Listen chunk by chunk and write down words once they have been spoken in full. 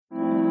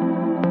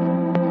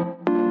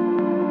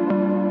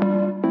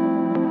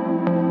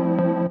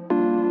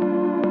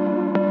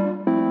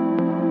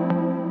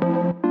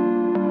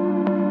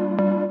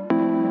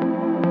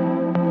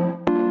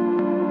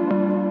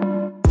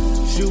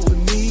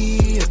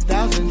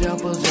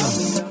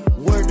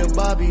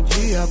Bobby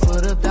G, I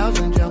put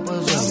 1,000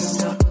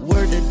 jumpers up.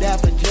 Word to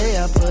Dapper J,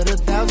 I put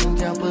 1,000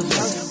 jumpers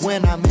up.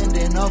 When I'm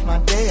ending off my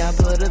day, I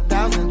put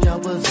 1,000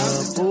 jumpers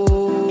up.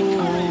 Ooh.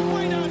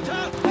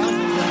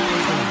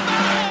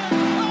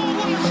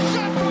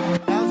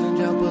 1,000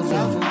 jumpers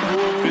up. In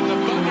the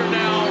Thunder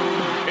now,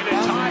 in a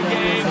tie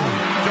game.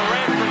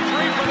 Durant for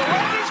three for the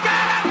win. He's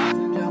got it!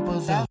 1,000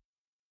 jumpers up.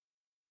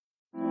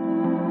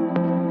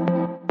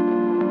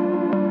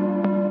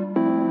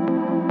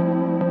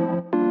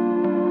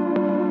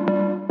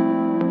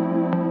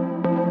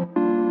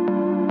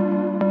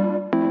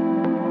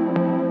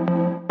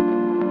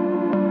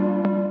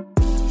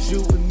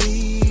 Shoot with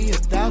me,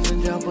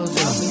 1,000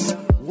 jumpers up.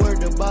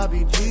 Word to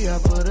Bobby G, I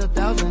put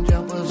 1,000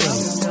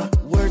 jumpers up.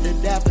 Word to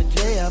Dapper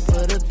J, I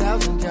put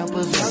 1,000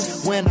 jumpers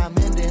up. When I'm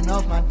ending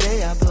off my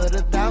day, I put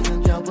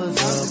 1,000 jumpers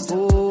up.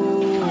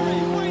 Ooh.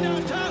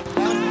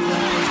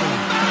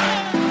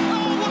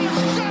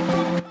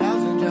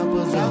 1,000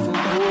 jumpers up.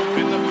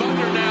 In the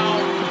Thunder now,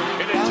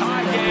 in a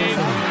tie game.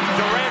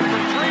 Durant for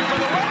three for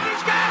the win.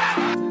 He's got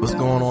it! What's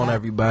going on,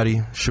 everybody?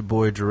 It's your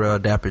boy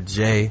Jarrell Dapper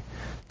J.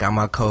 Got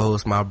my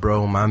co-host, my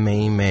bro, my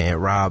main man,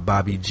 Rob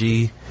Bobby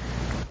G.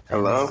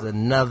 Hello? This is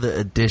another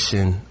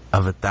edition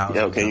of 1,000.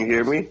 Yo, can you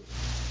hear me?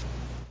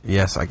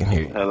 Yes, I can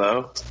hear you.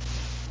 Hello?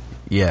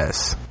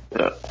 Yes.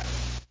 Yeah.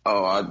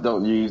 Oh, I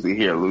don't usually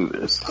hear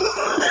losers.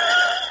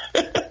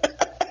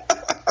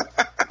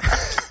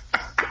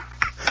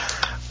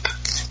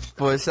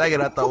 For a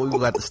second, I thought we were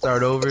about to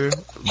start over,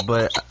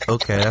 but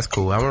okay, that's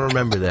cool. I'm gonna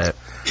remember that.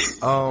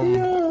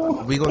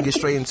 We gonna get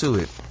straight into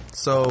it.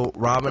 So,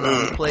 Rob and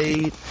I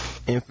played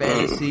in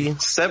fantasy.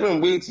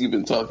 7 weeks you've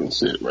been talking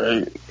shit,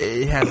 right?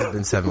 It hasn't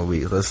been 7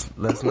 weeks.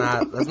 Let's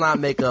not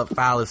make up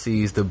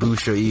fallacies to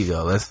boost your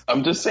ego.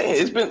 I'm just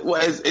saying, it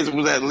was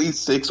at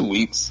least 6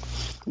 weeks.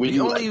 I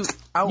only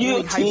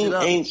hyped it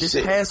up this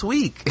past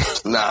week.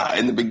 Nah,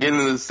 in the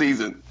beginning of the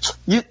season,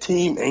 your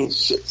team ain't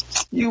shit.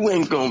 You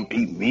ain't gonna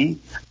beat me.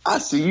 I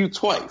see you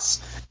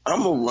twice.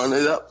 I'm gonna run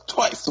it up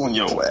twice on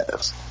your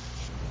ass.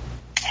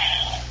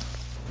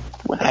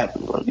 What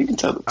happened, bro? You can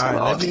tell the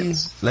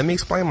audience. Let me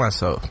explain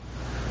myself.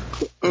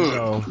 You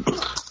know,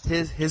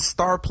 his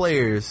star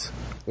players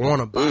were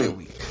on a bye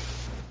week.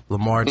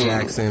 Lamar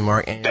Jackson,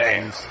 Mark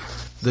Andrews,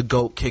 the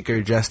GOAT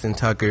kicker, Justin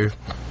Tucker.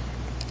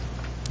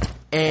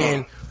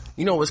 And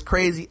you know what's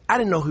crazy? I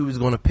didn't know who he was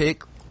going to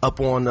pick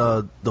up on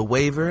the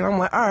waiver. And I'm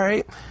like, all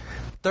right,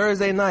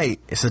 Thursday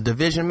night, it's a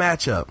division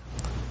matchup.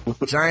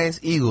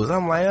 Giants-Eagles.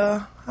 I'm like,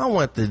 I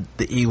want the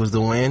Eagles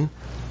to win.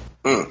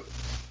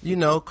 You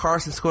know,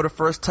 Carson scored the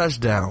first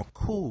touchdown.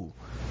 Cool.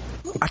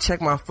 I check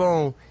my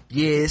phone.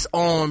 Yeah, it's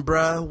on,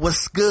 bruh.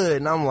 What's good?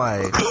 And I'm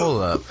like,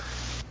 hold up.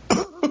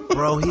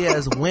 Bro, he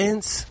has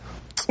Wentz.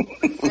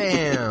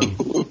 Damn.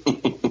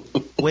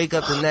 Wake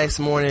up the next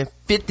morning,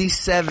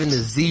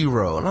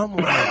 57-0. And I'm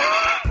like,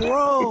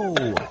 bro.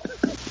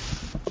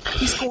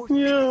 He scored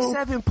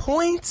 57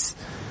 points?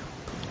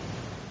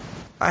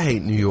 I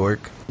hate New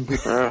York.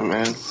 Yeah,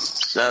 man.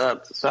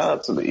 Shout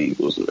out to the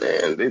Eagles,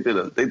 man. They did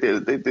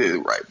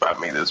it right by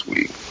me this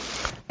week.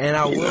 And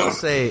I will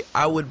say,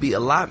 I would be a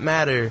lot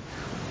madder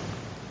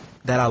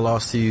that I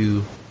lost to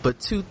you, but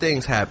two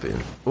things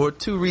happened, or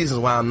two reasons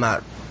why I'm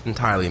not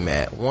entirely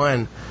mad.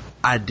 One,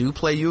 I do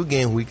play you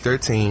again week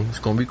 13. It's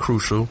going to be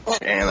crucial.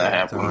 And I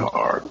have one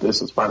hard.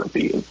 This is about to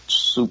be a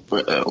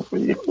super L for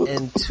you.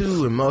 And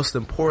two, and most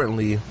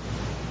importantly,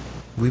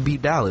 we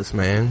beat Dallas,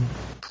 man.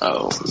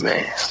 Oh,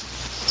 man.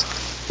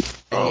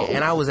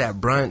 And I was at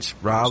brunch,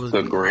 bro. I was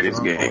the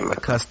greatest game. The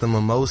custom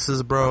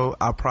mimosas, bro.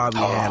 I probably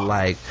had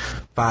like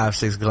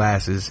 5-6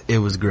 glasses. It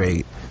was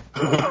great.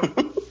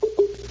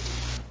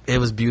 It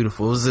was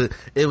beautiful.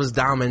 It was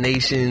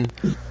domination.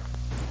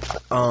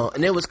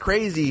 And it was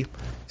crazy.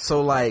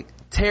 So like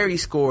Terry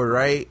scored,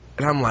 right?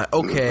 And I'm like,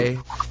 okay.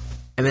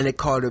 And then they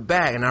called it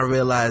back and I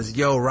realized,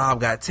 yo,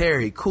 Rob got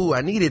Terry. Cool, I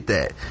needed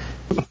that.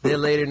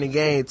 Then later in the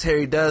game,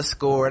 Terry does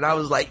score and I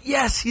was like,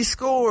 yes, he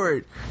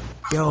scored.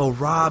 Yo,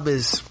 Rob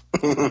is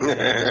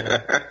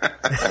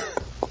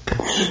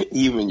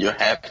even your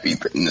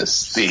happiness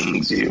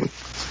stings you.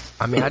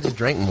 I mean, I just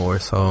drank more,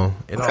 so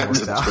it all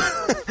worked out.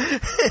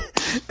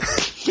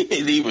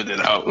 It evened it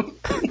out.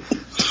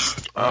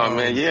 Oh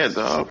man, yeah,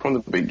 dog. From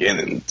the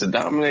beginning to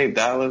dominate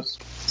Dallas.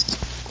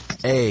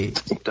 Hey,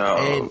 dog.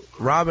 And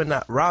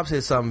Rob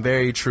said something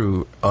very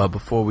true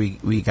before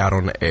we got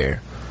on the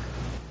air.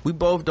 We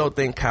both don't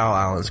think Kyle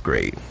Allen's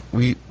great.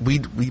 We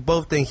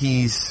both think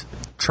he's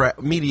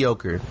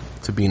mediocre,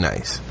 to be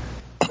nice.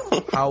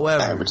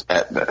 However, average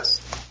at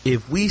best.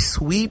 If we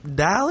sweep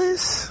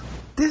Dallas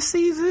this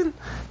season,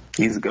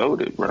 he's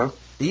goated, bro.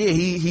 Yeah,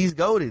 he's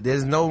goated.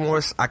 There's no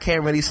more. I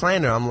can't really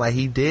slander him. I'm like,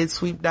 he did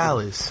sweep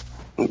Dallas,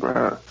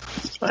 bro.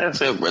 Like I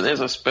said, bro,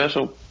 there's a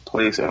special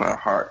place in our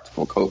heart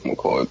for Coach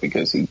McCoy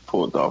because he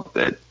pulled off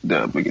that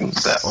dub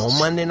against Dallas on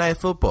Monday Night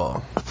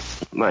Football.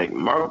 Like,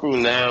 Mark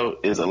Brunell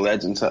is a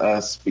legend to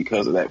us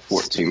because of that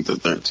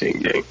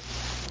 14-13 game.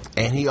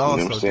 And he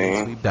also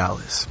did sweep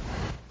Dallas.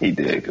 He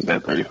did, because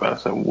that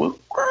 35-7 was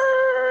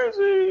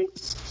crazy.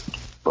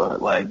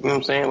 But, like, you know what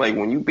I'm saying? Like,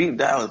 when you beat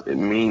Dallas, it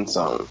means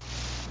something.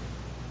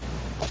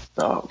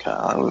 Oh,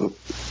 Kyle,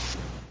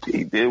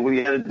 he did what he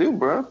had to do,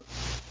 bro.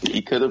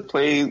 He could have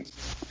played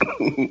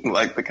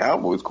like the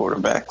Cowboys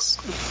quarterbacks.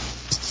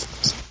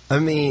 I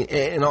mean,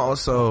 and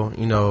also,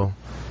 you know,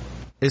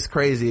 it's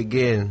crazy.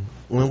 Again,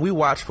 when we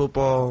watch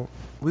football,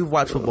 we've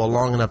watched football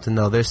long enough to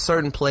know there's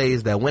certain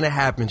plays that when it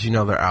happens, you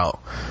know they're out.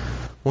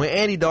 When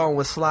Andy Dalton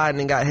was sliding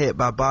and got hit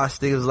by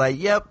Bostic, it was like,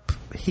 yep,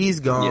 he's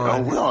gone.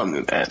 Yeah, we all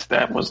knew that.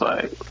 That was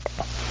like,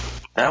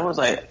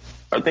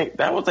 I think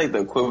that was like the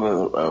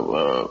equivalent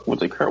of,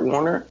 was it Kurt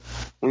Warner?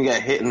 When he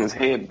got hit and his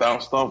head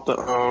bounced off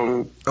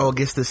the,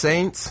 against the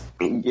Saints?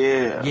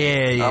 Yeah.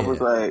 Yeah. I was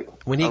like.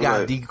 When he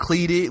got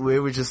depleted, where it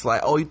was just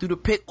like, oh, he threw the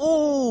pick.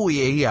 Oh,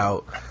 yeah, he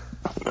out.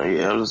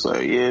 Yeah, I was just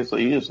like, yeah, so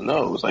you just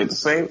know. It's like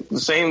the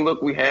same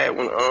look we had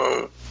when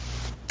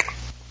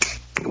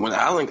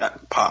Allen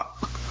got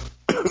popped.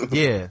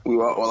 Yeah. We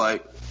were all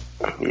like,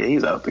 yeah,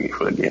 he's out there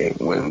for the game.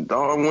 When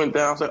Dawn went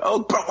down, I was like,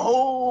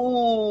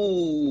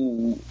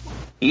 oh,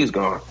 he's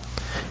gone.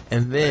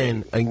 And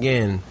then,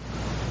 again,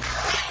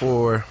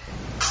 for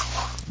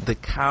the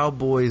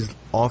Cowboys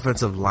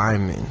offensive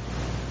linemen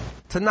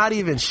to not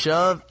even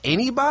shove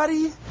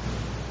anybody,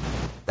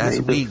 that's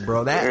weak,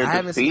 bro. I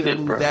haven't seen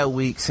them move that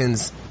weak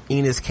since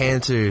Enes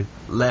Kanter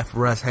left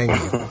Russ hanging.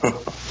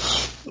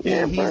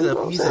 Yeah,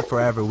 he's a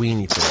forever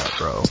weenie for that,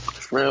 bro.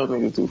 Frail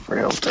niggas do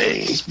frail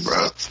things,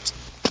 bro.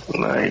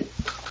 Like,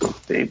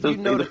 they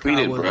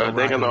defeated, bro.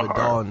 They got no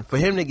heart. For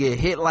him to get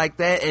hit like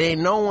that, and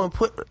ain't no one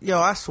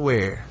I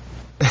swear.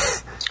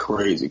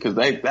 Crazy, because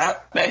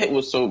that hit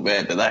was so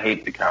bad that I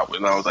hate the Cowboys.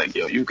 And I was like,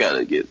 yo, you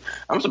gotta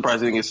I'm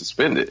surprised he didn't get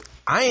suspended.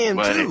 I am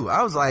too.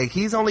 I was like,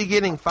 he's only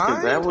getting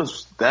fined. That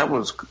was.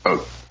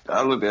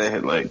 I looked at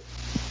it like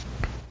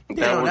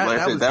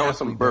that was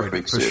some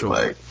perfect shit. Sure.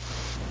 Like,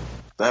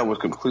 that was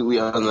completely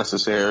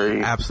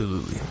unnecessary.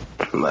 Absolutely.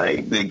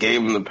 Like, they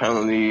gave him the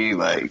penalty,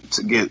 like,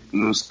 to get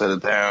new set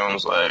of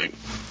downs, like,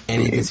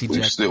 and he gets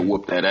ejected. We still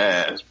whooped that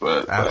ass,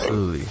 but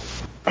absolutely.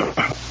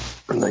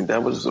 Like,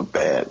 that was a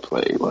bad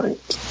play, like.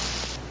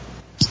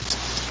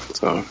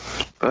 So,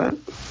 but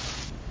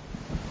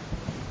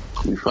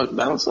we fucked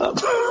Dallas up.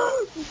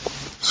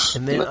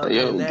 And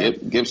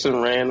then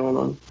Gibson ran on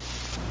him.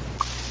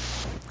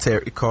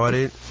 Terry caught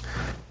it.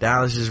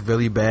 Dallas is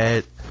really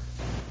bad.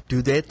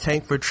 Do they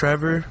tank for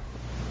Trevor?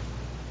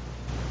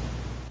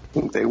 I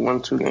think they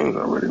won 2 games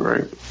already,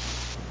 right?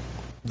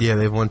 Yeah,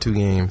 they've won 2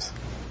 games.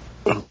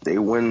 They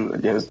win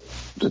against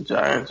the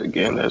Giants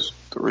again. That's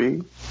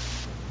 3.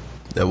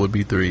 That would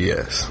be 3,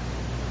 yes.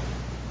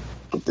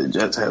 The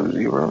Jets have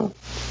 0.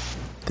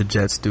 The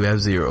Jets do have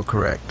 0,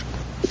 correct.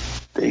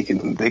 They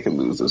can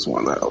lose this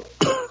one out.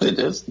 They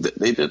just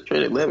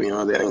traded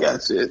Le'Veon. They ain't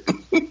got shit.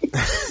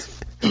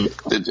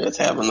 The Jets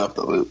have enough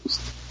to lose.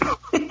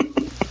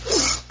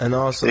 And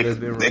also,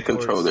 they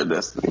control their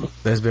destiny.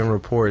 There's been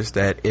reports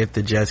that if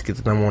the Jets get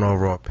the number 1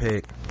 overall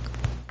pick,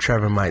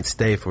 Trevor might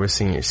stay for a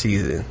senior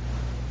season.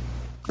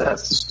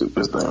 That's the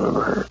stupidest thing I've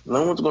ever heard.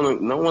 No one's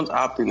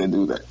opting to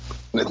do that.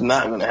 It's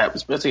not going to happen,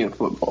 especially in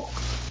football.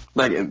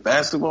 Like, in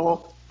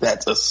basketball,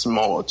 that's a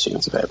small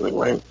chance of happening,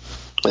 right?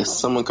 Like,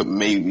 someone could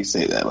maybe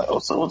say that, like, oh,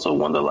 so-and-so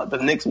won the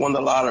Knicks won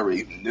the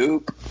lottery.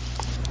 Nope.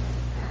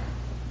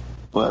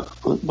 But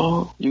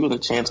football, you're going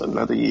to chance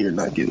another year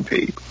not getting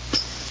paid.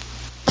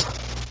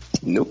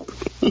 Nope.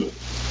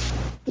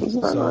 It's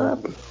not going to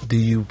happen. Do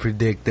you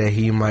predict that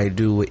he might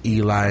do what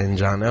Eli and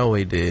John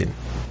Elway did?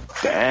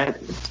 That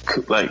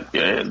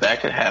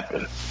could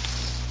happen.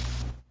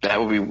 That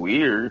would be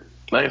weird.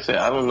 Like I said,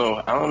 I don't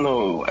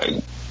know.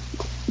 Like,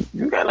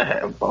 you gotta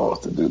have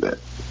balls to do that.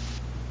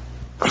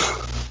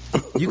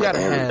 You gotta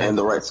and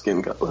the right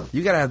skin color.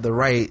 You gotta have the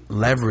right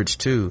leverage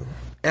too.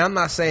 And I'm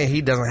not saying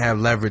he doesn't have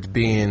leverage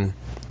being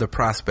the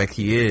prospect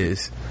he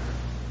is,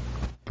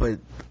 but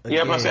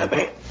again, but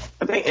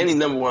I think any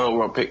number 1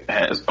 overall pick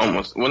has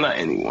almost, well, not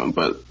anyone,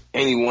 but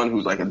anyone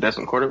who's like a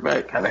decent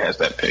quarterback kind of has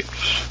that pick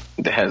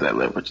that has that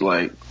leverage.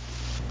 Like,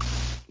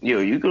 yo,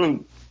 you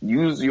can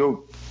use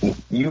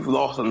you've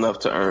lost enough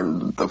to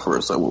earn the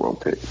first overall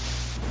pick,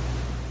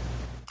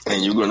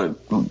 and you're gonna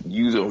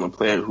use it on a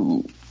player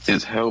who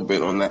is hell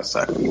bent on that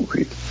side of your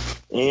pick.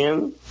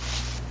 And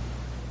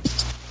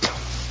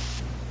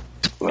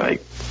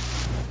like,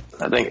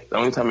 I think the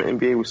only time in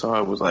NBA we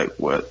saw it was like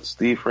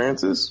Steve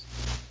Francis.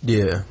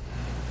 Yeah.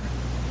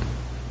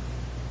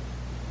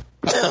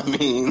 I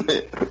mean,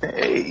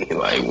 hey,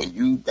 like, when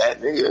you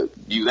that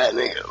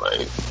nigga,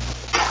 like,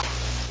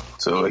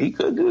 so he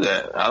could do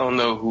that. I don't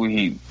know who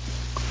he.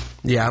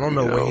 Yeah, I don't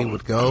know where he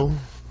would go.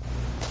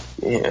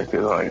 Yeah,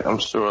 because like, I'm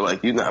sure,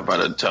 like, you're not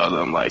about to tell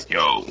them, like,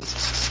 yo,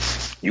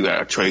 you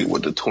gotta trade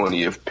with the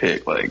 20th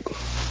pick. Like,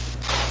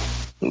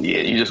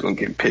 yeah, you're just gonna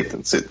get picked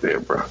and sit there,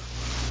 bro.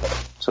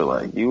 So,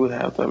 like, you would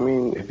have to, I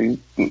mean, if you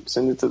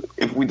send it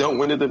if we don't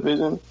win the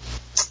division,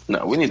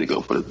 no, we need to go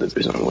for the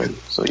division win.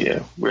 So,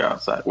 yeah, we're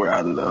outside. We're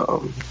out of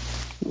the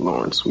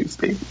Lawrence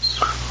sweepstakes.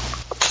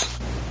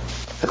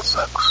 That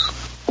sucks.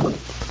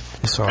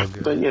 It's all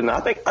good. But, yeah, no,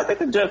 I think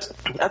the Jets,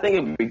 I think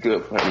it would be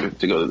good for him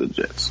to go to the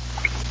Jets.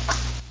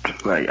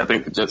 Like, I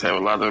think the Jets have a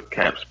lot of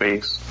cap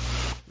space.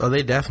 Oh,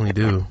 they definitely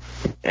do.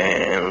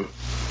 And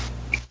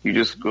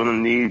you're gonna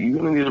need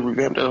to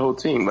revamp that whole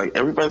team. Like,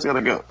 everybody's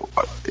gotta go.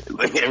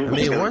 Like,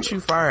 once you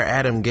fire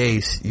Adam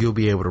Gase, you'll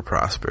be able to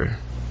prosper.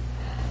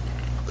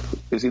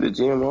 Is he the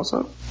GM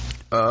also?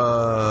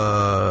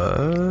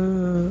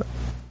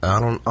 I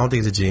don't think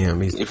he's a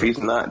GM. If he's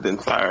not, then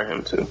fire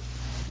him too.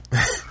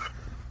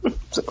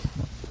 So,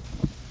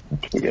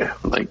 yeah,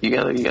 like you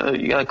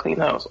gotta clean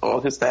house.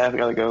 All his staff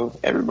gotta go.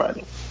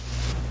 Everybody.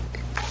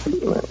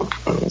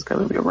 It's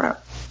gotta be a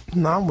wrap.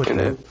 No, I'm with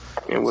that.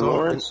 And with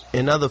Lawrence.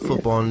 In other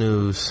football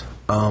news,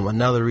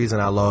 another reason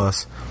I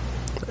lost.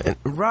 And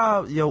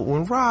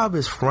when Rob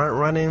is front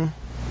running,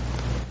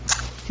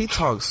 he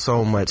talks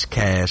so much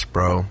cash,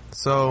 bro.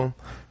 So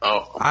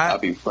I'll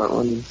be front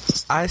running.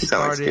 I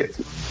started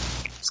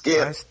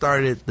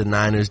the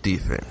Niners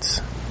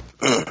defense.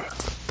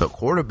 The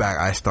quarterback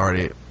I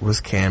started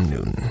was Cam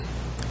Newton.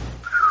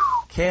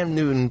 Cam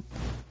Newton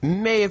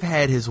may have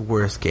had his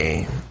worst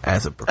game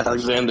as a professional.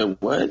 Alexander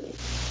what?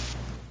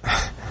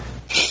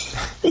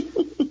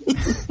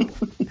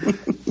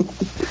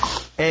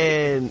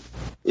 And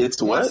it's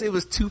once what? it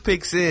was 2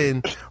 picks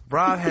in,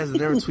 Rob has to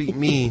never tweet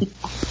me,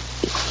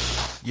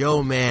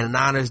 yo man,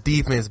 Niners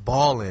defense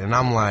balling. And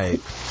I'm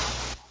like,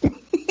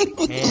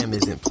 Cam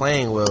isn't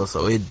playing well,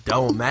 so it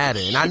don't matter.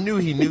 And I knew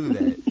he knew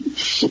that.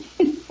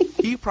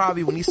 He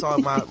probably, when he saw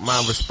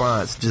my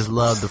response, just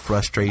loved the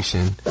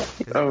frustration.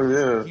 Oh,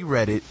 yeah. He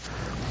read it.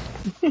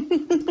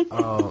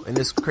 And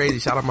it's crazy.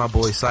 Shout out my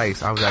boy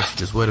Sykes. I was actually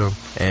just with him.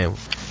 And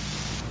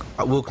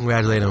I will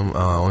congratulate him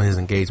on his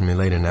engagement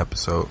later in the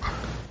episode.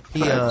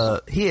 He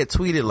had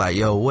tweeted like,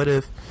 yo, what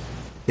if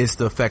it's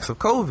the effects of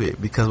COVID?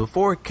 Because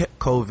before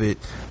COVID,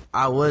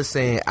 I was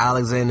saying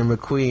Alexander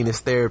McQueen is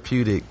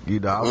therapeutic. You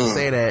know, I was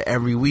saying that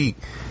every week.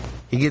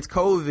 He gets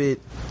COVID.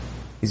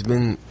 He's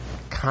been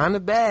kind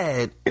of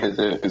bad. Is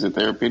it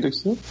therapeutic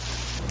still?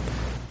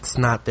 It's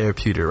not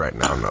therapeutic right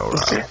now, no,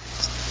 Rob.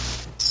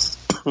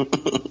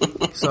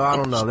 So I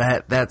don't know.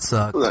 That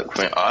sucks. Look,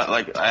 man,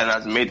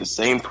 I made the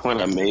same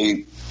point I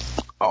made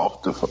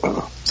off the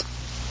phone.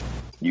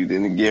 You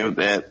didn't give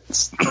that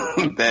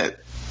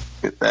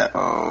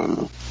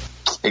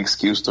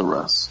excuse to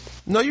Russ.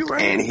 No, you're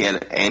right. And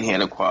he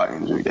had a quad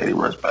injury that he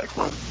rushed back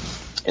from.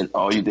 And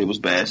all you did was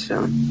bash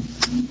him.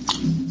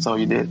 That's all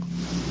you did.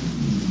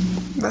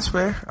 That's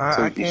fair.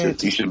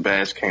 You should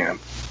bash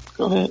Cam.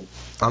 Go ahead.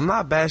 I'm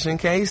not bashing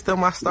Cam. He's still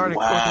my starting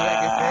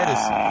quarterback in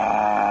fantasy.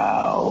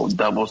 Wow,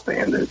 double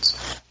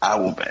standards. I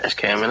will bash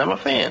Cam, and I'm a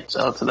fan.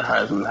 Shout out to the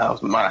Heisman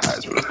House, my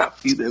Heisman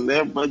House. He's in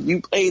there, but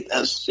you played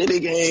a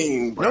shitty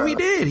game, bro. No, he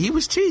did. He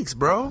was cheeks,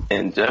 bro.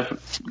 And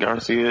Jeff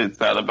Garcia, it's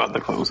not about the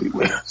clothes he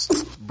wears.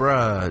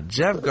 Bruh,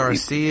 Jeff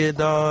Garcia,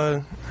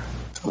 dog,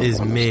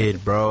 is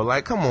mid, bro.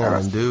 Like, come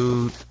on,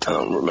 dude. I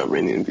don't remember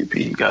any MVP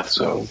he got,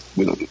 so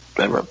we don't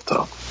never have to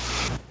talk.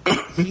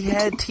 He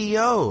had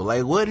T.O.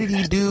 Like, what did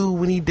he do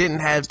when he didn't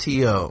have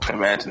T.O.?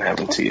 Imagine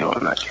having T.O.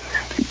 and not getting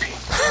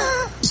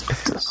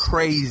MVP.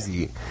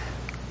 Crazy.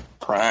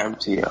 Prime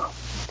T.O.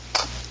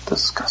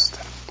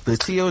 Disgusting. The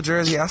T.O.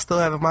 jersey I still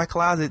have in my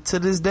closet to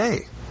this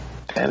day.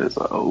 That is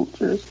an old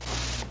jersey.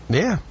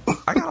 Yeah.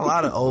 I got a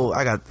lot of old.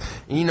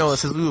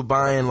 Since we were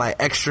buying, like,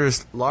 extra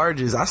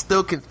larges, I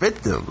still can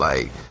fit them.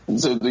 Like,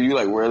 so do you,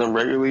 like, wear them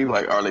regularly?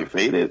 Like, are they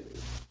faded?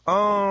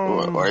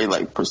 Or are they,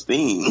 like,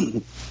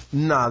 pristine?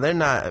 Nah, they're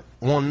not.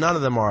 Well, none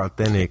of them are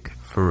authentic,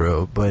 for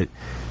real. But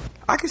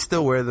I can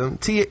still wear them.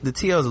 The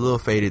T.O.'s a little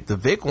faded. The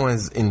Vic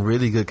one's in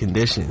really good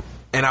condition.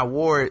 And I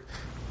wore it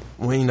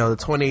when, the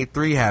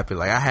 28-3 happened.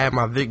 Like, I had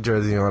my Vic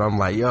jersey on. I'm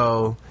like,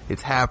 yo,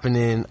 it's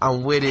happening.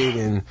 I'm with it.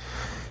 And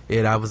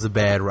yeah, that was a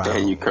bad ride.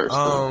 And you cursed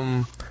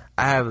them.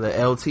 I have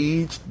the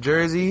LT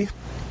jersey,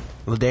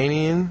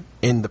 LaDainian,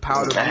 in the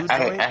powder blue joint.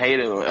 I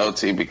hated on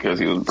LT because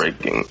he was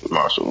breaking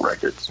Marshall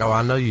records. Oh,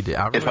 I know you did.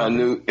 If I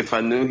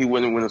knew he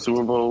wouldn't win a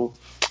Super Bowl,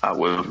 I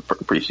would have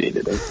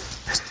appreciated it.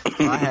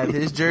 I have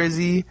his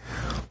jersey.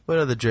 What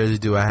other jersey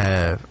do I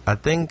have? I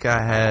think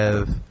I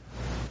have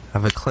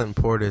a Clinton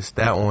Portis.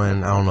 That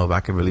one, I don't know if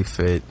I can really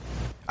fit.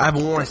 I have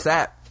a Warren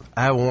Sapp.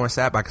 I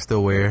can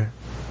still wear.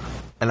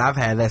 And I've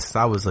had that since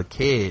I was a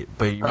kid.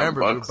 But you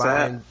remember we were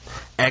buying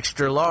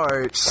extra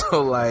large,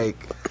 so like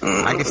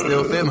I can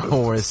still fit my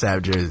Warren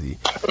Sapp jersey.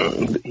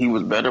 He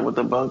was better with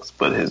the Bucks,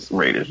 but his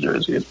Raiders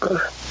jersey is better.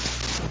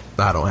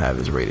 I don't have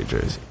his Raiders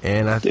jersey,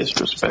 and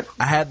disrespect.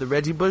 I had the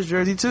Reggie Bush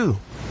jersey too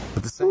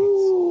with the Saints.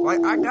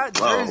 Like I got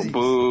jerseys.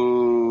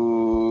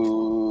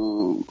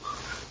 Oh, boo!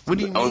 What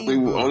do you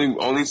mean?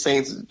 Only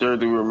Saints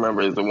jersey we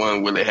remember is the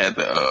one where they had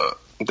the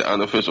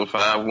unofficial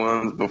 5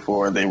 ones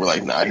before they were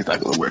like, nah, he's not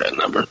going to wear that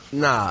number.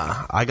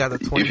 Nah, I got the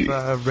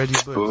 25 Reggie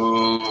Bush.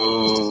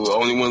 Ooh,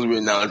 only ones we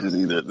acknowledge is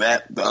either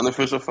that, the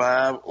unofficial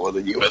 5, or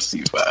the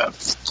USC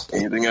 5.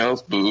 Anything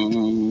else?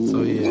 Boo.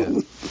 So,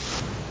 yeah.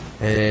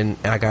 And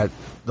I got,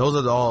 those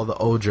are all the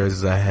old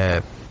jerseys I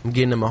have. I'm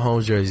getting in my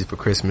home jersey for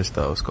Christmas,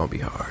 though. It's going to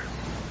be hard.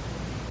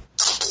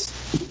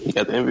 You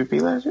got the MVP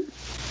last year?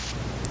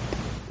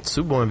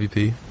 Super Bowl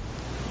MVP.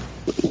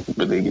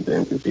 but they get the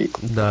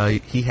MVP. No,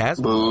 he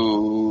has one.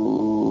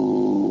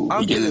 Boo.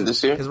 I'll You get it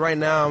this year? Because right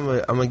now I'm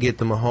gonna get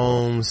the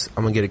Mahomes.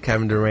 I'm gonna get a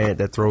Kevin Durant,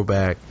 that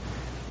throwback.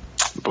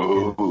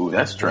 Boo.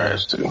 That's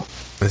trash too.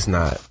 It's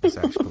not. It's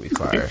actually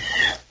fire.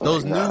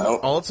 Those new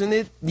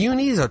alternate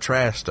unis are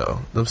trash though.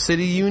 Those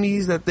city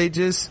unis that they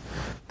just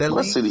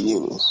What city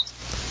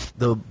unis?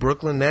 The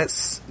Brooklyn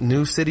Nets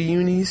new city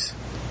unis.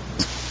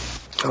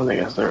 I don't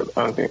think I saw.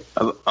 I don't think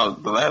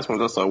the last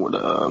ones I saw were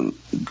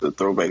the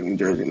throwback New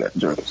Jersey Net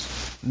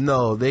jerseys.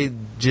 No, they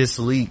just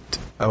leaked,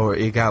 or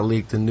it got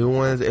leaked. The new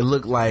ones, it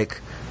looked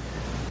like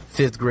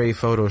 5th grade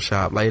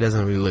Photoshop. Like, it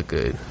doesn't really look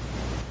good.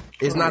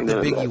 It's not the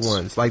Biggie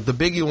ones. Like, the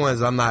Biggie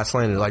ones, I'm not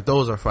slandering. Like,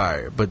 those are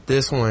fire. But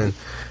this one,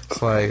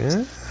 it's like,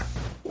 They're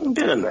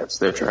the Nets.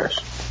 They're trash.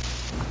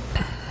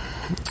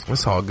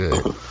 It's all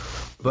good.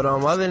 But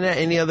other than that,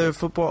 any other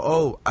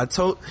football?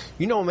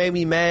 You know what made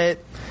me mad?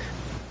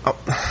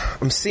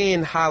 I'm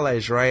seeing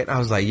highlights, right? I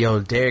was like,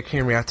 yo, Derrick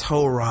Henry, I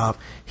told Rob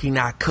he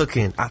not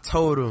cooking. I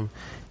told him.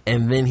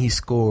 And then he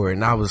scored.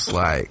 And I was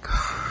like,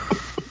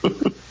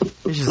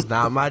 it's just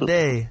not my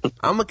day.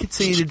 I'm going to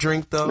continue to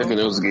drink, though. Look at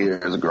those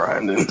gears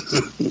grinding.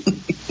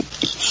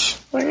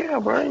 Well, yeah,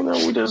 bro,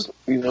 we just,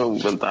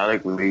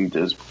 methodically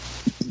just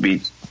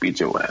beat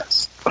your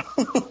ass.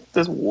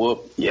 Just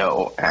whoop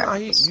your ass. Nah,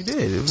 you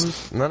did. It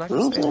was nothing I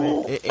can say,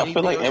 man. I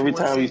feel like every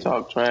time you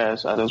talk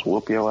trash, I just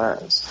whoop your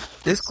ass.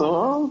 It's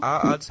cool.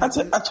 I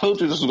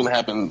told you this was going to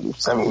happen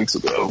 7 weeks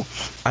ago.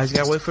 I just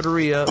got to wait for the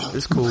re-up.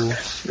 It's cool.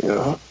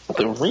 Yeah.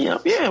 The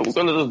re-up? Yeah, we're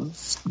going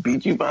to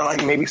beat you by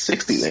like maybe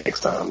 60 next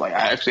time. Like,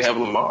 I actually have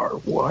Lamar.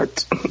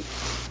 What?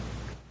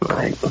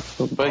 Like,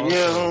 but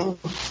also,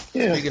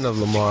 yeah. Speaking of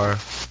Lamar,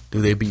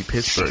 do they beat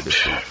Pittsburgh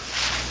this week?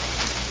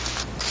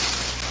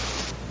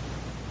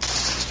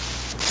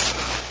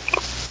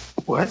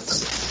 What?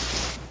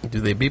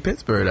 Do they beat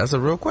Pittsburgh? That's a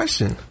real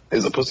question.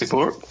 Is it pussy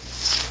pork?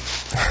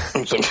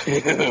 That's what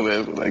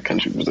that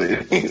country was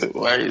saying.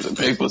 Why is it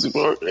big pussy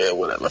pork? Yeah,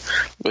 whatever.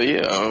 But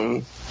yeah,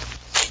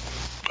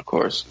 of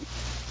course.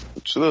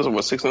 So those are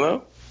what,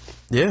 6-0?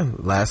 Yeah,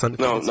 last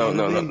undefeated. No.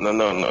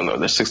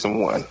 They're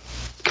 6-1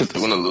 because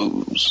they're gonna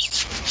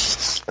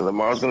lose. And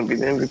Lamar's gonna be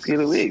the MVP of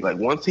the league. Like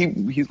once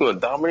he's gonna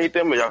dominate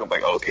them, and y'all gonna be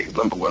like, oh, okay, he's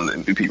number one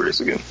in the MVP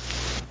race again.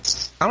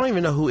 I don't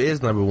even know who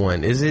is number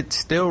one. Is it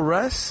still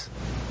Russ?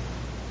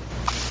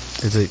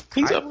 Is it?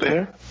 He's up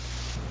there.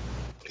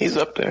 He's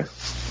up there.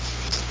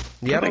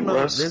 Yeah, I don't know.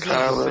 Russ, there's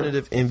no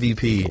definitive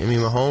MVP. I mean,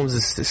 Mahomes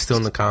is still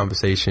in the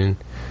conversation.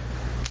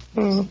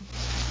 Mm.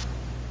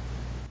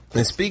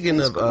 And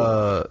speaking of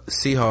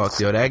Seahawks,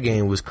 yo, that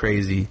game was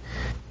crazy.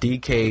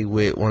 DK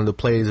with one of the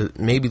players,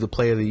 maybe the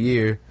player of the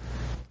year.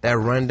 That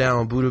run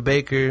down Buda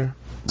Baker,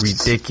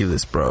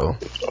 ridiculous, bro.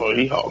 Oh,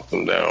 he hawked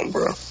him down,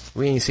 bro.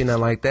 We ain't seen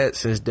nothing like that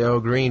since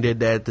Darryl Green did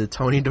that to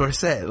Tony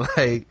Dorsett.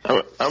 Like,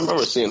 I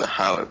remember seeing the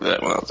highlight of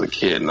that when I was a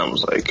kid, and I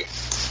was like,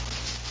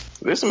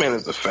 this man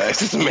is the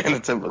fastest man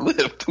that's ever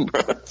lived,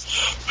 bro.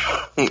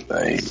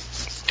 Like,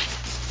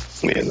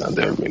 yeah, not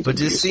there. But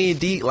just seeing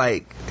D,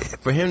 like,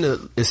 for him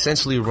to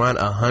essentially run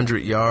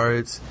 100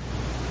 yards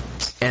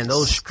and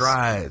those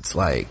strides,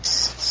 like,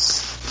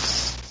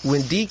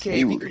 when DK,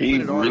 he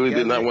really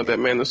did not want that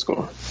man to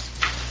score.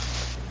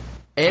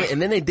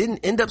 And then they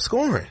didn't end up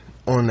scoring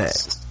on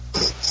that.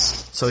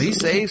 So he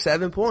saved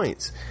 7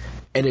 points.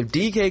 And if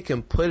DK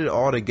can put it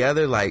all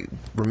together, like,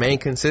 remain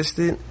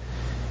consistent,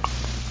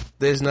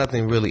 there's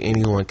nothing really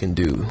anyone can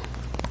do.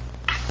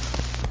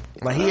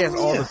 Like, he has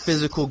all the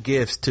physical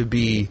gifts to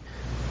be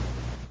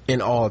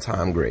an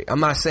all-time great. I'm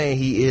not saying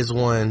he is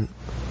one.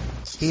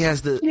 He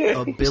has the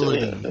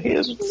ability. He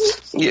is,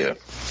 yeah.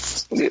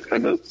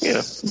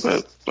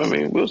 But, I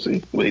mean, we'll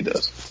see what he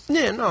does.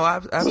 Yeah, no,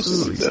 absolutely. We'll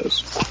see what he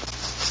does.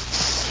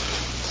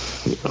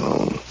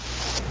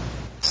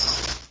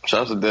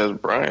 Shout out to Dez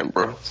Bryant,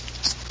 bro.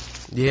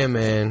 Yeah,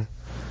 man.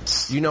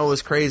 You know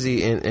what's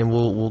crazy, and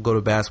we'll go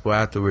to basketball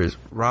afterwards.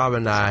 Rob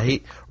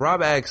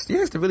asked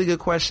a really good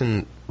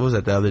question. What was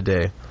that the other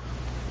day?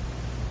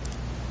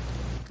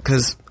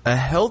 Because a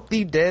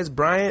healthy Dez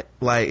Bryant,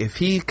 like if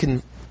he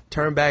can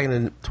turn back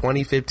into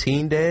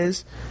 2015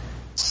 Dez,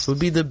 would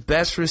be the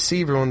best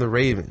receiver on the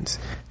Ravens.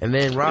 And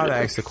then Rob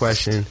asked the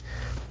question: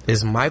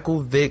 is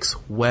Michael Vick's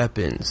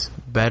weapons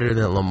better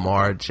than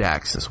Lamar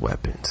Jackson's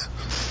weapons?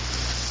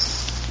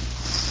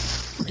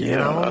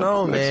 Yeah, I don't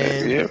know,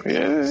 man. Yeah,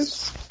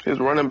 his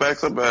running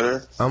backs are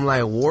better. I'm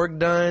like, Warrick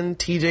Dunn,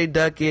 T.J.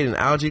 Duckett, and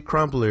Algie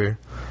Crumpler.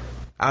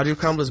 Algie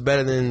Crumpler's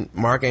better than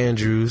Mark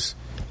Andrews.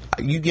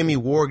 You give me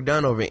Warrick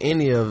Dunn over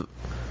any of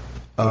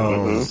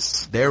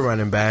their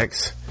running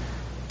backs.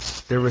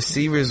 Their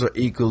receivers are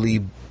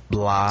equally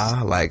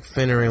blah. Like,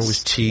 Finneran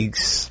was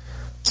cheeks.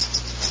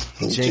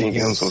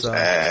 Jenkins was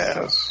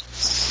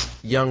ass.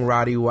 Young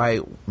Roddy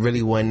White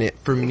really wasn't it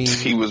for me.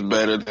 He was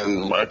better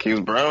than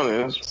Marquise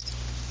Brown is.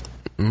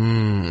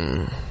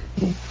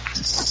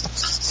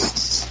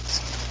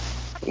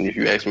 If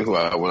you ask me who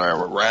I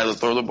would rather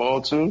throw the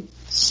ball to.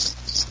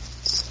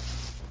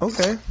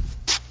 Okay.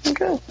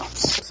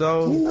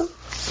 So,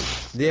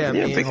 yeah, I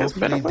mean,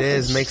 hopefully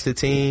Dez makes the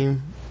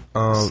team.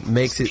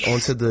 makes it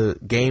onto the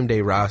game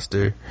day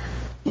roster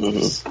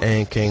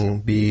and can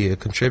be a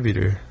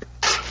contributor.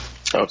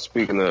 Oh,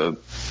 speaking of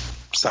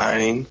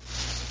signing,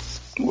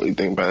 what do you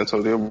think about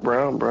Antonio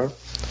Brown, bro?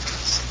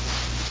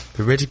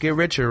 The rich get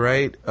richer,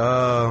 right?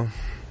 I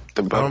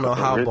don't know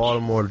how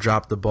Baltimore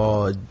dropped the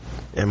ball.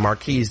 And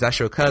Marquise, that's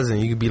your cousin.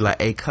 You could be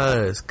like, hey,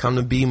 cuz, come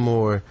to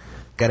B-More.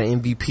 Got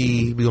an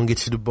MVP. We gonna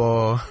get you the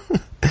ball.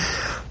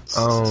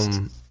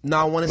 No,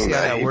 I want to see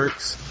how that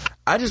works.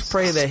 I just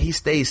pray that he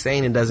stays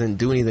sane and doesn't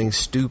do anything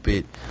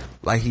stupid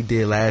like he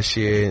did last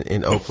year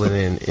in Oakland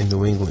and in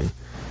New England.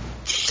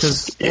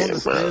 Because on the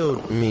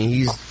field, I mean,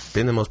 he's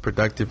been the most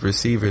productive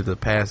receiver the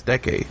past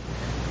decade.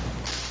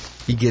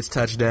 He gets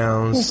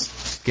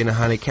touchdowns, getting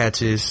 100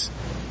 catches,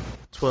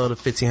 12 to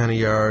 1,500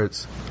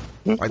 yards.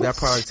 Like, that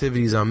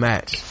productivity is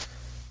unmatched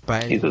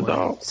by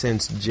anyone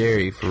since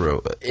Jerry, for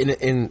real.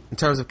 In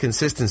terms of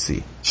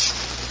consistency.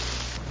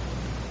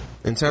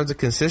 In terms of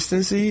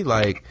consistency,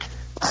 like...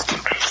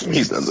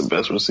 He's not the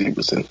best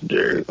receiver since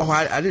Jerry. Oh,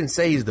 I didn't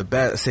say he's the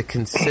best. I said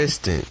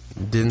consistent.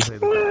 Didn't say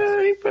the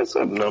best. He puts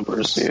up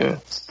numbers, yeah.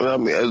 But I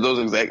mean, as those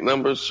exact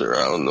numbers, sure,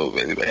 I don't know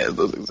if anybody has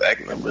those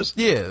exact numbers.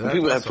 Yeah.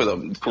 People have put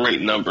up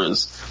great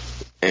numbers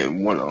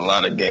and won a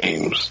lot of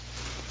games.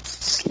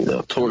 You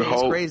know, Torrey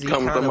Holt crazy. He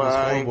comes kind to of was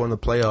mind. horrible in the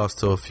playoffs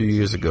till a few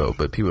years ago,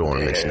 but people don't want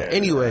to mention that.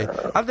 Anyway,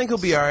 I think he'll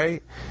be all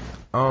right.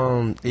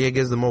 Yeah, it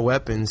gives them more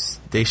weapons.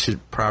 They should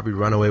probably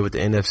run away with the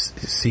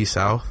NFC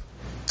South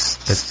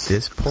at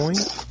this point.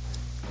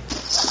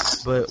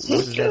 But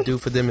what does that do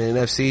for them in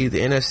the NFC? The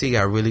NFC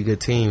got really good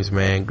teams,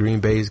 man. Green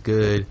Bay's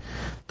good.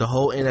 The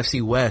whole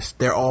NFC West,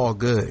 they're all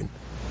good.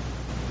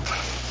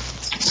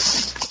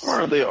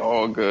 Are they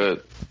all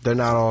good? They're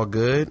not all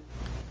good.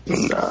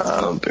 Nah,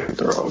 I don't think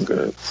they're all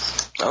good.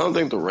 I don't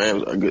think the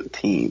Rams are a good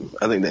team.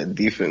 I think that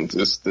defense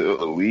is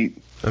still elite.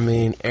 I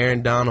mean,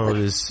 Aaron Donald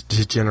is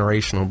just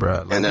generational, bro.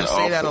 Like, And we that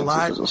say that a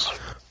lot,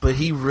 but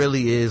he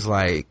really is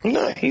like...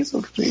 No,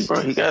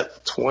 bro. He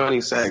got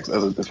 20 sacks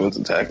as a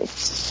defensive tackle.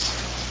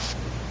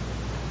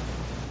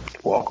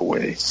 Walk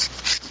away.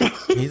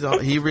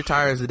 He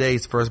retires today.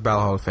 He's first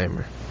ballot Hall of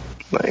Famer.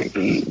 Like,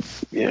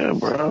 yeah,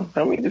 bro.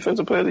 How many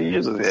defensive player of the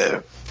years does he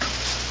have?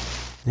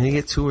 Did he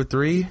get 2 or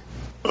 3?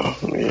 Yeah, I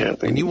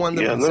think. And he won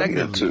them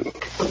consecutively.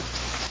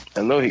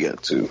 I know he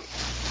got 2.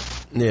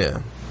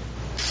 Yeah.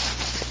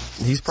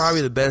 He's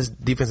probably the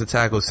best defensive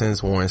tackle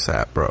since Warren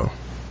Sapp, bro.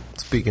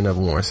 Speaking of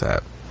Warren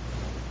Sapp.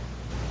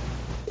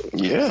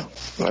 Yeah,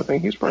 I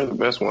think he's probably the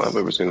best one I've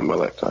ever seen in my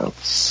lifetime.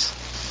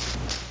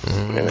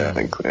 And I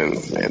think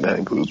that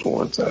includes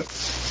Warren Sapp.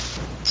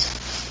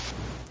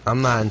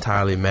 I'm not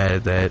entirely mad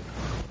at that.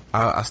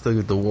 I still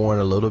get the Warren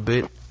a little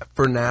bit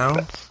for now.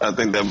 I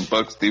think that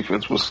Bucs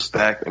defense was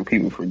stacked, and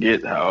people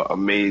forget how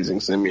amazing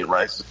Simeon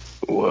Rice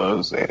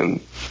was,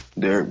 and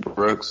Derek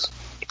Brooks,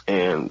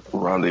 and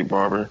Rondé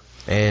Barber.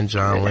 And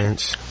John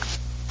Lynch.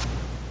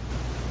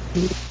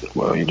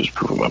 Well, you just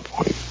proved my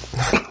point.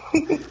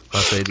 I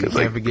said you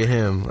can't forget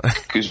him.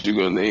 Because you're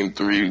going to name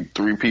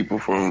three people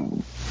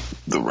from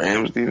the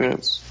Rams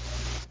defense?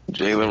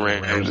 Jalen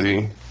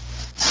Ramsey.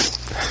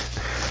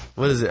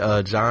 What is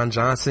it? John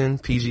Johnson,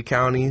 PG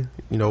County.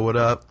 You know what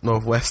up?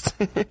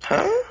 Northwestern.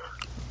 Huh?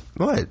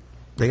 What?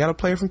 They got a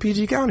player from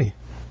PG County.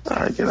 All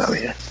right, get out of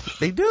here.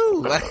 They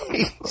do. Like,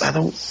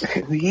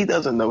 he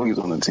doesn't know he's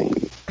on the team.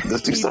 He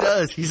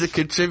does. He's a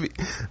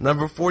contributor.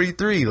 Number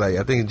 43. Like,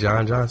 I think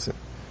John Johnson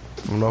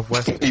from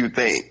Northwestern. You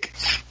think?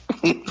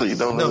 So you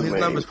don't know his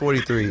name. number's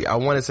 43. I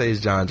want to say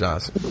it's John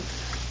Johnson.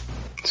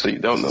 So you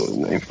don't know his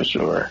name for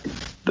sure.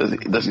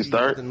 Does he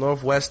start? The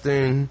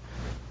Northwestern.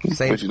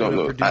 Same But you don't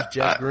know. produced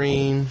Jeff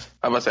Green.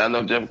 I'm about to say I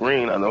know Jeff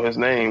Green. I know his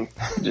name.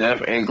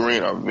 Jeff and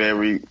Green are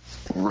very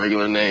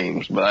regular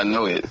names, but I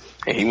know it.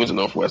 And he went to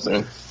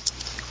Northwestern.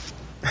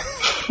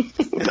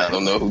 And I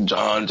don't know who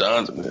John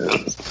Johnson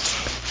is.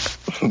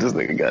 This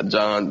nigga got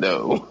John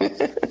Doe.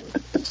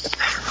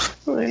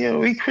 Like, yo,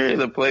 we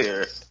created a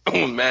player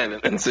on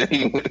Madden and said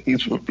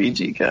he's from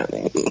PG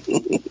County.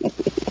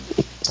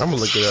 I'm gonna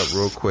look it up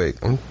real quick.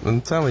 I'm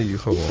telling you,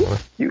 hold on.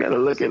 You gotta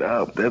look it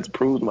up. That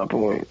proves my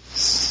point.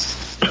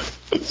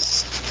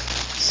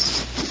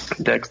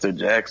 Dexter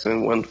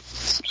Jackson won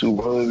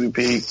Super Bowl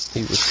MVP.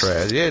 He was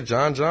trash. Yeah,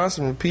 John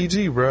Johnson from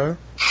PG, bro.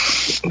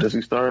 Does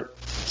he start?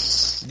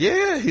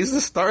 Yeah, he's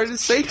the starting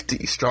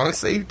safety, strong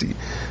safety.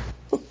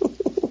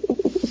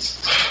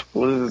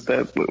 What does his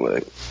stats look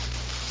like?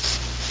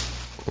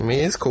 I mean,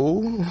 it's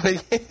cool.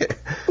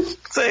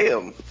 Say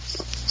him.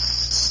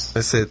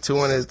 It said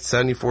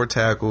 274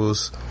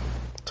 tackles,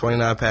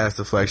 29 pass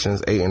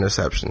deflections, 8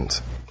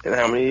 interceptions. In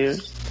how many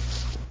years?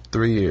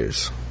 3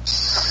 years.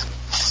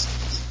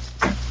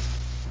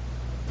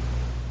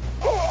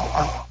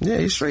 Yeah,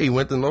 he's straight. He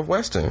went to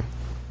Northwestern.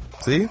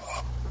 See?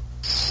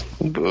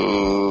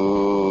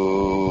 Boo.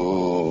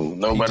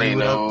 Nobody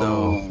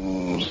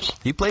knows.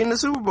 He played in the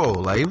Super Bowl.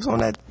 Like, he was on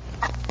that.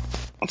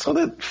 So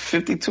did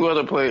 52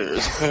 other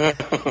players.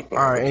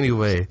 Alright,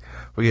 anyway.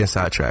 We're getting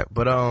sidetracked.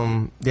 But,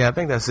 yeah, I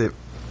think that's it.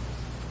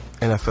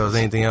 NFL. Is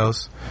anything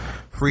else?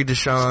 Free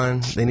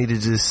Deshaun. They need to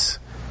just...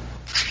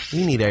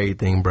 You need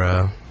everything,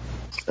 bro.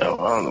 Oh,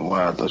 I don't know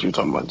why I thought you were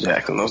talking about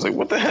Jackson. I was like,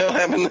 what the hell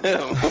happened to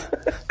him?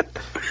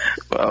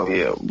 Well,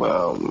 yeah,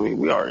 I mean,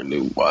 we already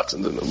knew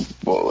Watson's in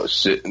a bowl of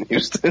shit in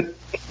Houston.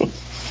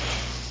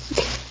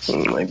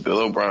 Like, Bill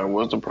O'Brien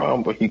was the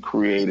problem, but he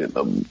created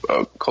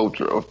a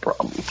culture of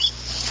problems.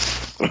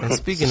 And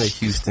speaking of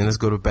Houston, let's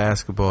go to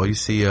basketball. You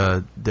see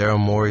Daryl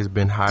Morey's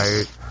been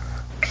hired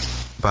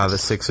by the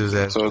Sixers.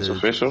 So it's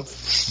official?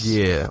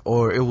 Yeah,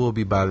 or it will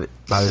be by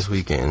this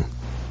weekend.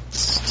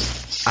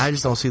 I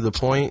just don't see the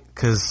point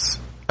because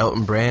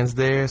Elton Brand's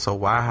there, so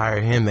why hire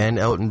him and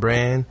Elton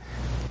Brand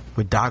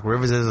with Doc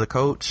Rivers as a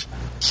coach?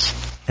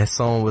 And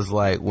someone was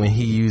like, when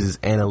he uses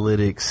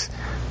analytics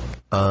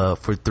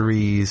for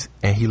threes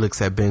and he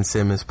looks at Ben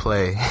Simmons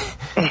play,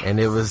 and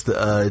it was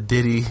the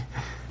Diddy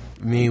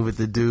meme with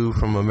the dude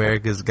from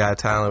America's Got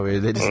Talent where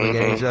they just look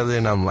at each other,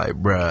 and I'm like,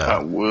 bruh.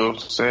 I will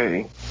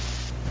say,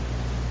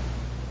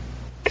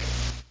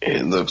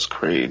 it looks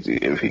crazy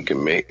if he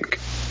can make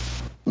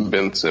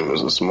Ben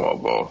Simmons a small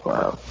ball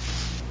foul.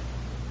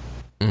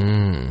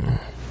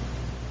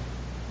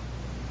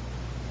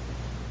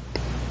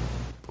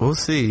 We'll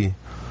see.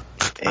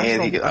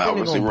 And he can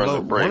obviously run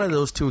the break. One of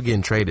those two are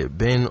getting traded,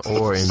 Ben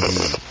or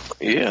Embiid.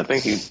 Yeah, I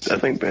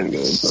think Ben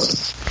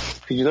goes.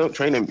 You don't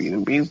trade Embiid.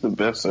 Embiid's the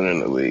best center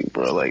in the league,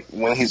 bro. Like,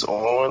 when he's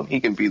on, he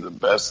can be the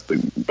best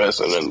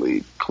center in the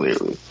league,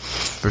 clearly.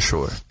 For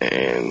sure.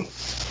 And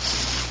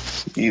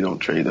you don't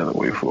trade that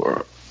away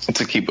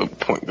to keep a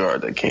point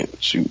guard that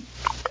can't shoot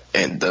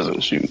and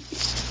doesn't shoot.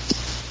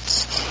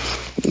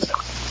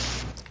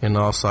 And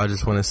also, I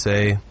just want to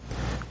say,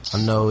 I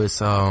know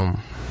it's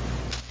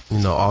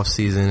off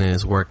season and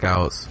it's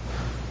workouts,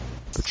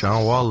 but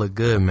John Wall looked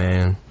good,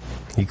 man.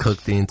 He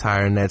cooked the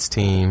entire Nets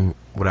team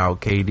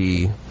without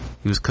KD.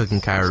 He was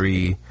cooking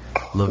Kyrie,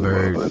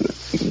 LeVert.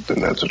 The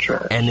Nets are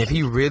trash. And if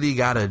he really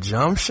got a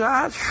jump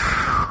shot.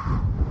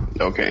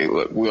 Okay,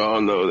 look, we all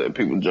know that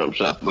people's jump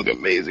shots look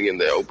amazing in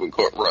their open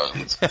court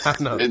runs. I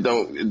know. It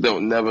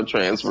don't never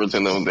transfer to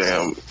no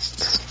damn,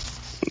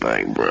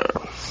 like, bro,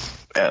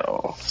 at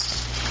all.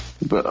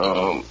 But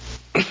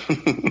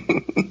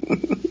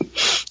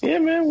yeah,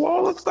 man,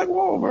 Wall looks like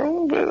Wall,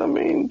 bro. But I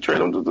mean,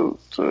 trade him to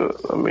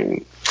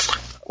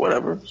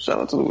whatever. Shout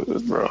out to the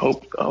Wizards, bro. I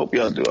hope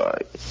y'all do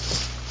alright.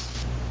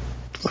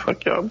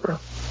 Fuck y'all, bro.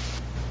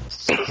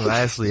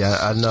 Lastly,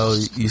 I know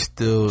you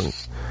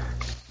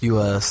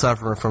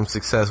suffering from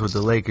success with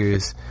the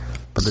Lakers,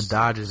 but the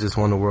Dodgers just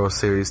won the World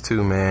Series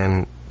too,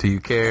 man. Do you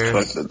care?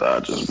 Fuck the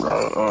Dodgers,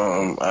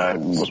 bro. I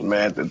was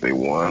mad that they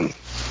won,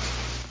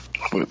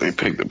 but they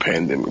picked the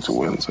pandemic to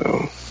win,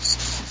 so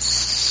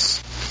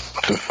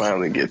to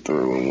finally get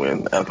through and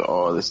win after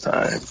all this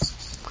time.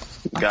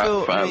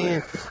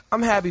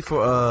 I'm happy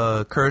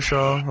for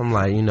Kershaw. I'm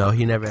like, he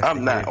never has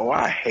I'm not.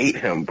 I hate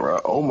him,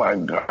 bro. Oh my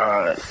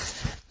God.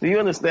 Do you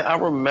understand? I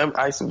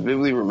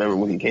vividly remember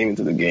when he came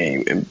into the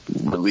game and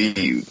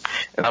relieved,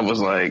 and I was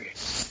like,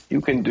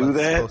 "You can do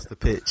that?" Supposed to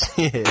pitch,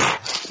 yeah.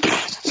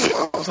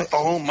 I was like,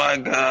 "Oh my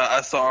God!"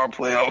 I saw our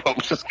playoff. I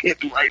was just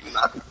getting right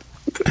now.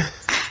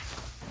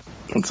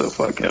 So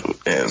fuck him,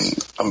 and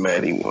I'm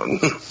mad he won.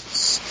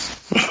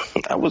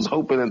 I was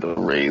hoping that the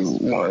Rays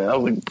won. I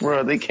was like,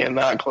 bro, they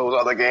cannot close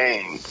out the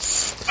game.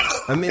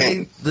 I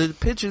mean, the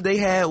pitcher they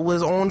had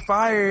was on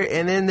fire,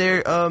 and then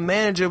their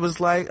manager was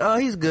like, "Oh,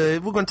 he's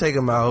good. We're gonna take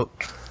him out."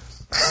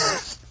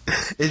 It's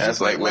That's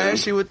just like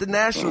last year with the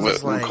Nationals.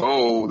 With like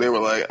Cole, they were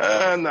like,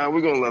 "Nah, we're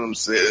gonna let him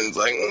sit." And it's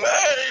like,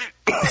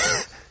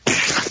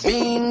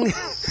 bing,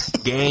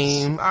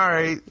 game. All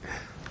right,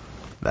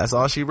 that's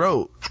all she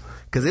wrote.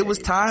 Because it was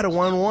tied at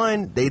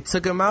 1-1. They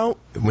took him out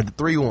and went to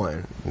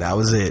 3-1. That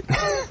was it.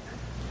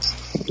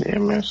 Yeah,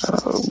 man. Shout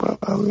out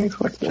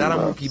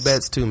Mookie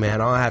Betts, too, man.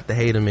 I don't have to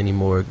hate him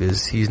anymore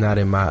because he's not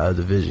in my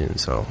division.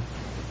 So,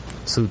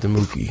 salute to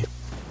Mookie.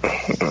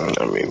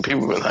 I mean,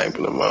 people been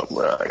hyping him up,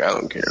 bro. Like, I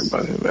don't care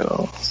about him at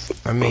all.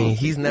 I mean,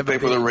 he's never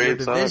been in the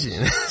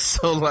division.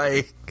 So,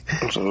 like...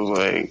 So it was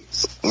like,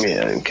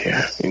 yeah, I didn't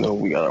care.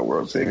 We got our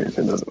World Series.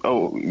 It doesn't.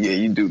 Oh, yeah,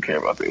 you do care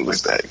about things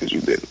like that because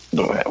you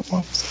don't have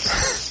one.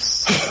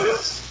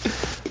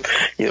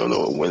 You don't know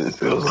what winning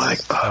feels like.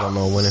 I don't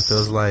know what it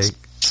feels like.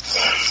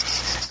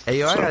 Hey,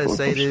 yo, I gotta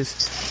say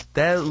this.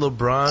 That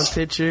LeBron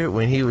picture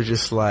when he was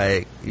just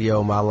like,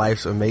 yo, my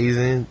life's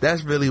amazing.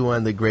 That's really one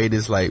of the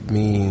greatest, like,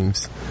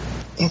 memes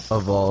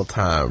of all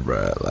time,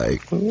 bro.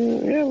 Like,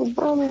 yeah,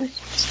 LeBron.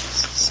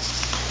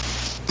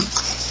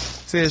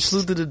 So yeah,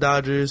 salute to the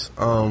Dodgers.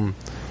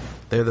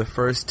 They're the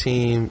first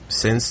team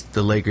since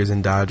the Lakers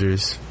and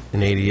Dodgers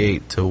in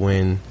 '88 to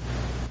win,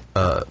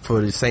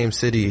 for the same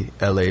city,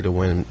 LA, to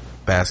win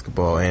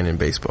basketball and in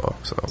baseball.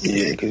 So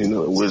yeah, because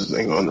the Wizards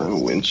ain't gonna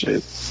win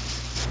shit.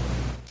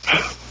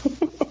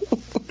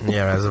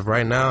 Yeah, as of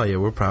right now, yeah,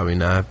 we're probably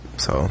not.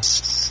 So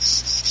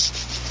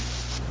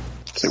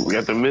we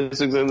got the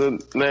Mystics and the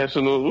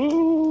Nationals.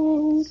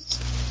 Woo!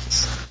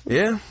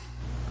 Yeah.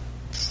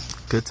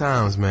 Good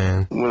times,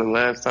 man. When the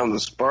last time the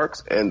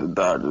Sparks and the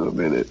Dodgers have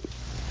been it?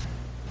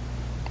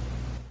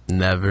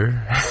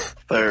 Never.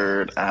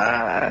 Third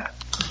eye.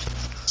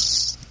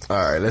 All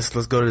right, let's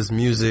go to this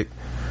music.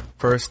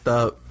 First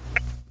up,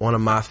 one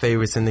of my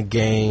favorites in the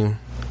game,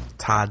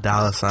 Ty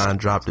Dolla $ign,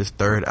 dropped his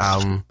third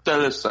album.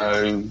 Dolla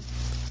 $ign.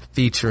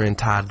 Featuring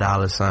Ty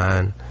Dolla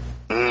 $ign.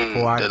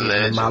 Before I get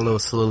into my little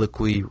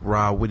soliloquy,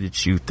 Rob, what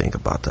did you think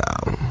about the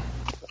album?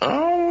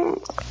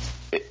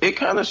 It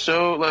kind of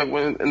showed, like,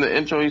 when in the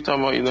intro he's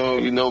talking about,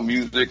 you know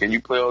music and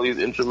you play all these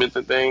instruments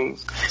and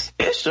things.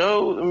 It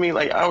showed, I mean,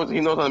 like, he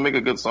knows how to make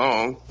a good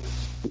song.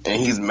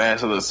 And he's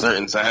mastered a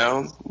certain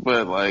sound,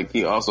 but like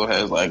he also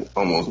has like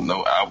almost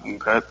no album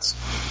cuts.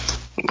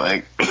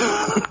 Like,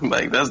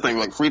 like that's the thing.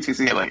 Like Free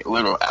TC had like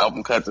literal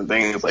album cuts and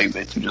things like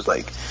that. You just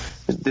like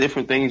there's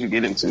different things you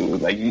get into.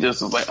 Like you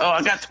just was like, oh,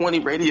 I got 20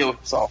 radio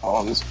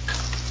songs.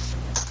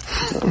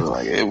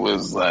 Like it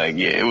was like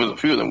it was a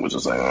few of them, which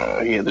was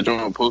like he had the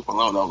drum Post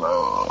Malone. I was like,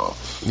 oh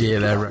yeah,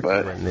 that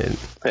record right there.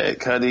 Had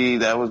Cudi,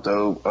 that was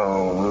dope.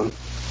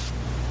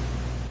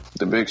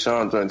 The Big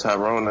Sean joint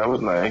Tyrone, that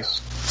was nice.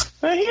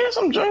 Man, he had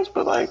some joints,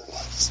 but like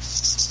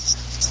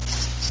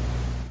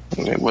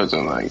it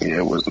wasn't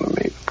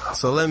amazing.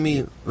 So let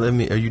me.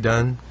 Are you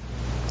done?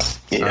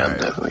 Yeah, I'm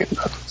definitely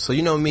done. So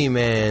you know me,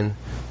 man.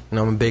 I'm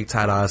a big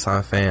Ty Dolla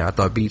 $ign fan. I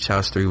thought Beach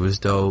House 3 was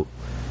dope,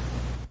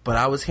 but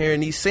I was hearing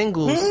these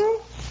singles.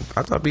 Mm-hmm.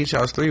 I thought Beach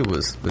House 3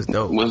 was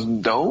dope. Was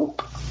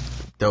dope?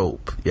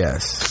 Dope,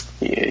 yes.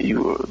 Yeah,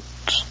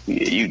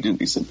 you do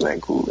be sipping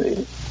that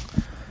Kool-Aid.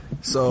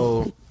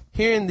 So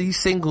hearing these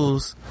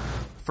singles.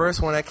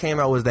 First one that came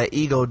out was that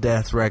Ego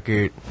Death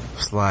record.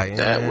 It's like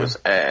that was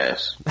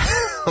ass.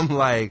 I'm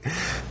like,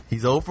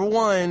 he's 0 for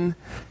 1.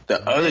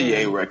 The other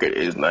Ye record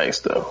is nice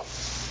though.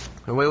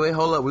 Wait,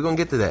 hold up. We're gonna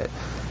get to that.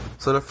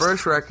 So the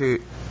first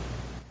record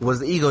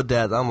was the Ego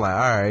Death. I'm like,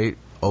 all right,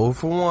 0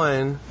 for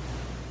 1.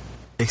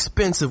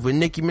 Expensive with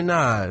Nicki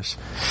Minaj.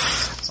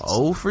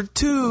 0 for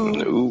 2.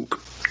 Nope.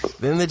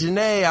 Then the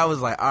Janae, I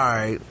was like, all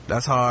right,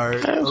 that's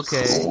hard.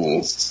 Okay. Cool.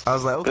 I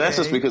was like, okay. But that's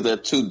just because they're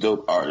two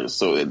dope artists,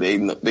 so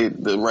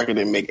the record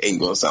they make ain't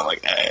gonna sound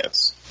like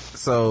ass.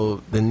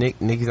 So the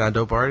Nicki's not a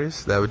dope artist?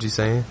 Is that what you're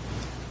saying?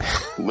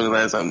 When the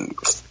last time?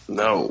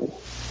 No.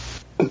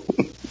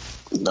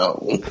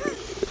 No.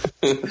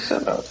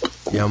 Shut up.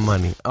 Young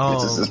Money.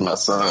 This is my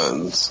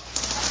son's.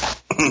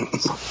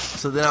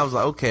 So then I was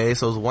like, okay,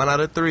 so it's 1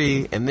 out of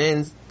 3, and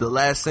then the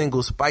last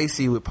single,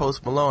 Spicy with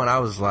Post Malone, I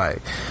was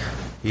like,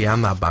 yeah,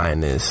 I'm not buying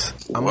this.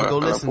 I'm going to go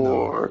listen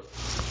to it.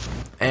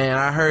 And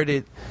I heard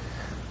it.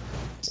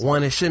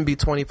 One, it shouldn't be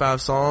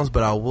 25 songs,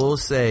 but I will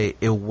say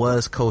it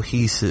was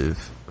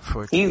cohesive.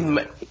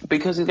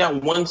 Because he's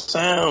got one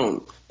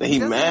sound that he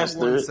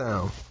mastered.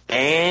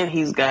 And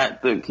he's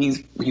got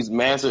he's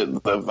mastered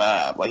the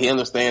vibe. Like he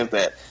understands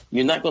that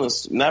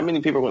not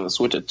many people are going to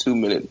switch a 2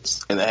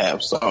 minutes and a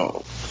half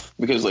song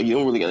because like you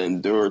don't really got to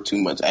endure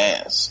too much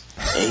ass.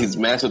 And he's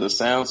mastered the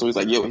sound, so he's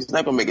like, yo, he's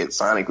not going to make it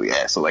sonically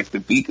ass. So like the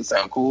beat can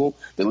sound cool,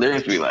 the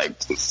lyrics be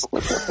like,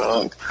 what the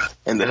fuck?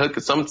 And the hook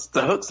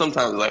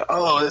sometimes is like,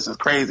 oh, this is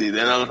crazy.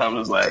 Then other times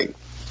it's like,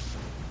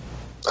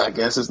 I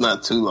guess it's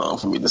not too long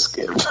for me to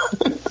skip.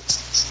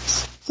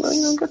 So,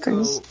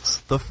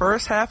 the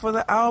first half of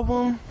the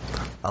album,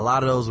 a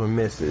lot of those were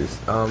misses.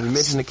 You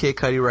mentioned the Kid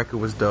Cudi record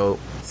was dope.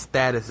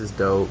 Status is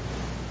dope.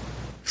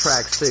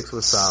 Track 6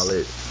 was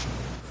solid.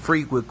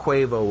 Freak with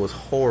Quavo was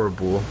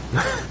horrible.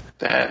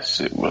 That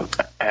shit was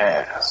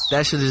ass.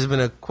 That should have just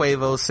been a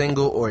Quavo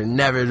single or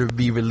never to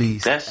be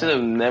released. That should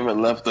have never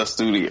left the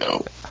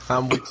studio.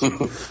 I'm with you.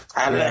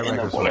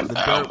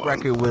 The Dirt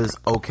record was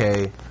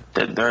okay.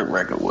 The Dirt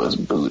record was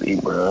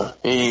booty, bro.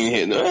 He ain't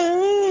hit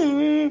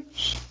no.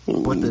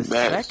 But the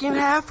second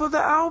half of the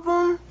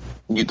album?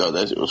 You thought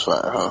that shit was fire,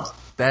 huh?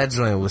 That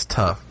joint was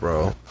tough,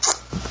 bro.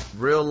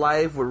 Real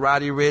Life with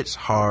Roddy Ricch,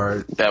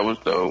 hard. That was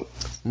dope.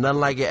 Nothing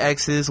Like Your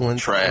Exes when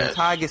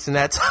Ty gets in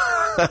that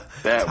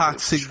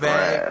toxic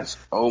bag.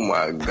 Oh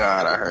my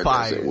god, I heard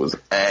that shit was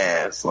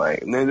ass.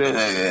 Like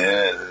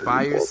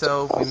By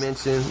Yourself, we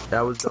mentioned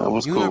that was dope. That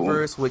was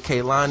Universe cool. With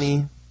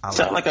Kehlani.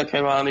 Sound like a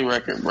Kehlani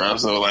record, bro.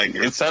 So like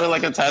it sounded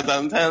like a Ty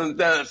Dolla $ign.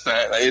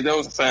 Like, it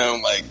don't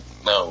sound like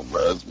no,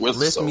 bro.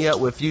 Lift Me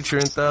Up with Future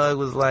and Thug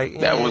was like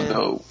that was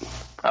dope.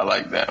 I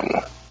like that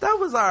one. That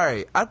was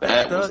alright.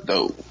 That was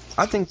dope.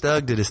 I think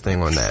Thug did his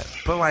thing on that,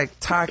 but like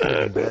Ty could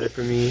have been better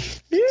for me.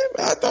 Yeah,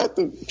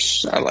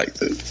 I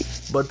liked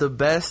it. But the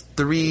best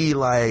 3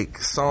 like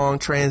song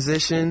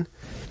transition,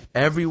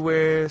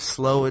 Everywhere,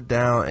 Slow It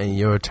Down, and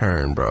Your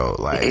Turn, bro.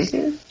 Like,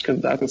 because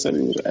Dr. said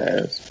he was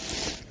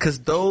ass. Because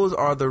those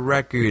are the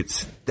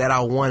records that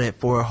I wanted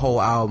for a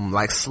whole album,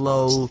 like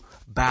slow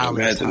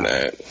ballad. Imagine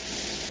that.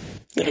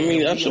 I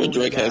mean, I'm sure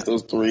Drake has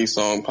those 3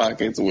 song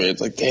pockets where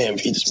it's like, damn,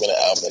 he just made an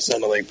album that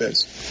sounded like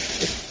this.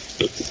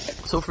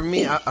 So for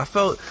me, I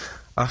felt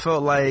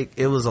like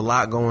it was a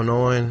lot going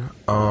on.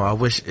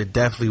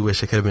 Definitely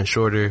wish it could have been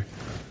shorter.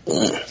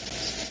 It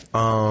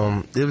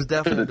was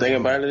definitely. The thing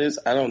about it is,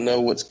 I don't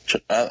know what's.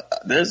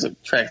 There's a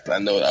track that I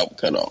know that I would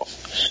cut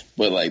off,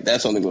 but like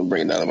that's only going to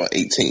bring it down about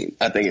 18.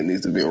 I think it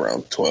needs to be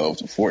around 12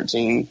 to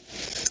 14,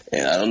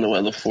 and I don't know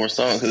what the 4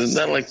 songs because it's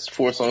not like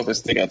 4 songs that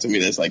stick out to me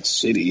that's like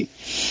shitty,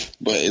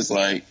 but it's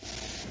like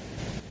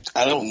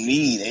I don't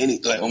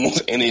need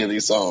almost any of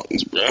these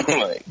songs, bro.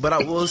 Like, but I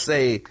will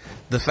say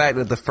the fact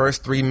that the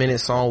first 3-minute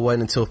song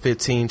wasn't until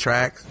 15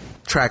 tracks.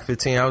 Track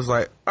 15, I was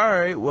like, all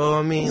right, well,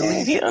 I mean,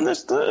 yeah, he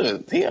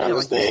understood. He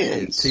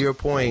understands. To your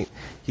point,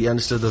 he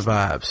understood the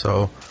vibe,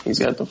 so he's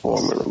got the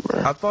formula,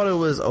 bro. I thought it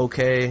was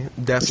okay,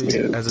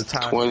 definitely as a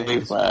top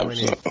 25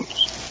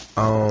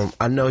 songs.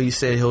 I know he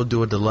said he'll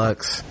do a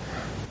deluxe,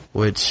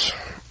 which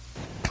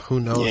who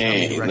knows?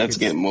 Yeah, let's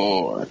get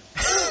more.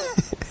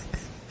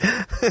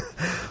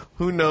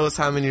 Who knows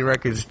how many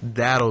records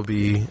that'll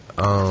be?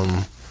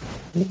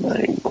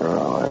 Like,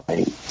 bro,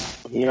 like,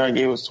 he already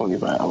gave us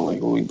 25. I'm like,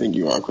 who do you think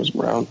you are, Chris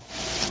Brown?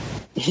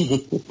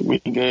 We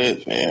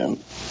good, fam.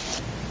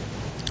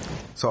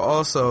 So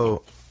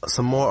also,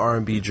 some more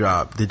R&B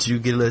drop. Did you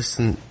get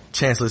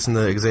chance to listen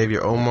to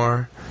Xavier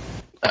Omar?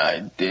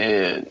 I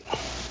did.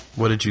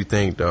 What did you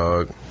think,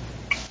 dog?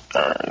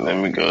 Alright, let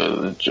me go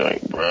to the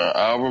joint, bro.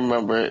 I'll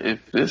remember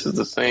if this is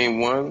the same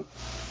one.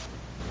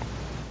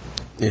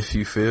 If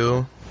you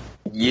feel.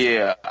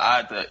 Yeah,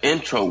 the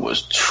intro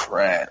was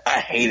trash. I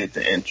hated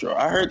the intro.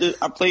 I heard it.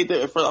 I played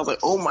it at first. I was like,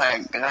 "Oh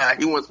my god,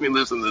 he wants me to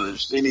listen to the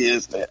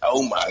shittiest."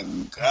 Oh my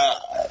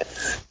god,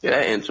 yeah,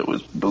 that intro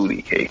was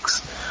booty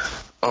cakes.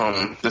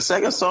 The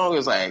second song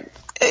is like,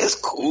 it's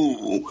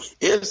cool.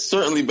 It's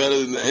certainly better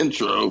than the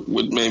intro,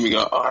 which made me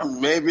go, "Oh,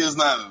 maybe it's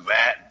not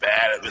that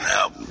bad of an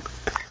album."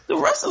 The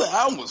rest of the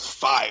album was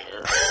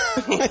fire.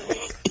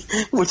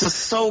 Which is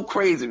so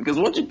crazy because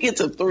once you get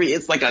to 3,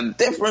 it's like a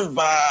different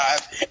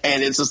vibe,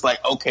 and it's just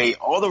like, okay,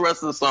 all the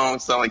rest of the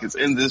songs sound like it's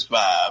in this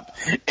vibe,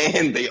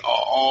 and they are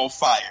all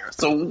fire.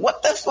 So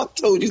what the fuck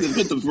told you to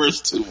put the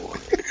first 2 on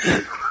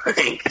it?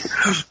 Like,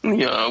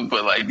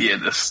 but like, yeah,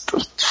 that's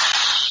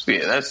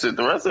it.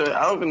 The rest of it,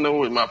 I don't even know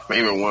what my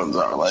favorite ones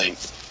are. Like,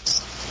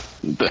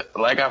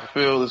 Like I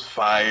Feel is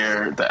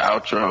fire. The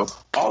outro,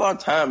 All Our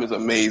Time is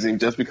amazing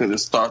just because it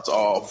starts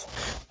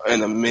off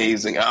an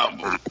amazing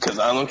album. Because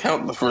I don't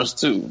count the first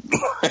 2.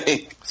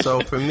 So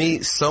for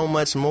me, So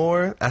Much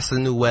More, that's the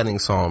new wedding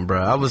song,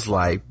 bro. I was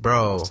like,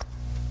 bro,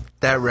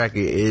 that record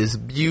is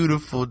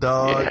beautiful,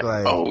 dog. Yeah.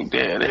 Like, oh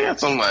yeah, they had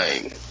some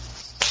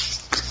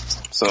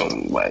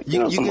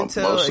you can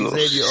tell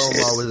Xavier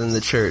Omar was in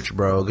the church,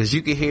 bro, because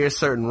you could hear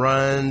certain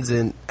runs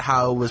and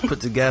how it was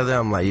put together.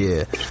 I'm like,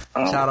 yeah.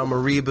 Shout out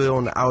Mariba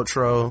on the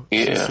outro.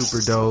 Yeah. She's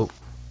super dope.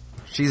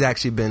 She's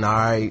actually been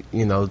alright,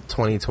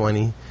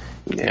 2020.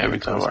 Yeah, every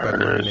time I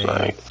heard her, it's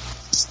like,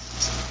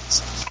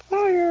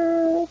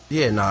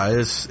 yeah,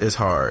 it's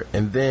hard.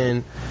 And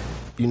then,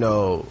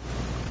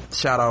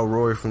 shout out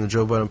Rory from the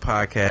Joe Budden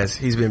podcast.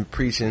 He's been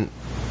preaching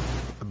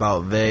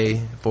about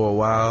They for a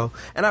while,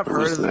 and I've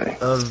heard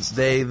of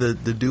They, the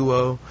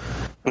duo.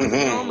 I'm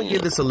gonna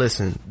give this a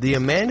listen. The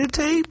Amanda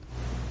tape,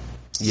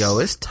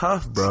 it's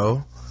tough,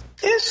 bro.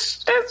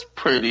 It's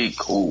pretty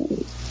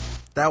cool.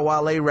 That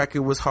Wale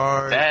record was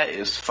hard. That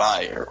is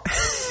fire.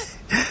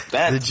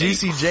 That the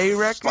Juicy J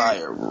record,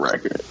 fire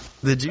record.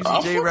 The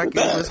Juicy J record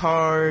was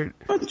hard.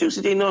 But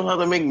Juicy J knows how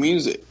to make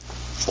music.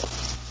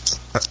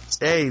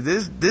 Hey,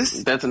 this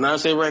that's a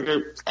Tinashe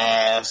record,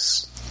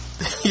 ass.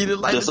 You didn't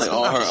like just like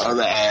all her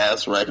other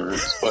ass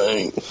records.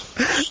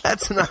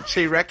 That's a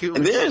Tinashe record.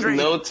 There's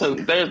no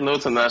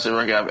Tinashe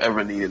record I've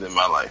ever needed in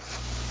my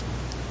life.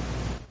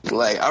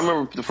 Like, I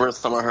remember the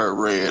first time I heard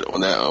Red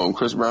on that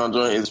Chris Brown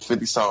joint. It's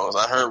 50 songs.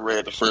 I heard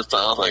Red the first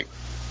time. I was like,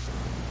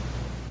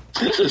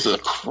 this is a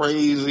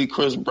crazy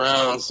Chris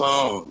Brown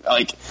song.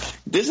 Like,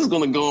 this is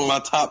going to go in my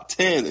top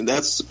 10. And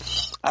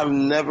I've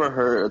never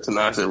heard a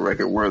Tinashe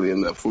record worthy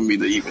enough for me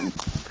to even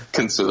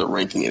consider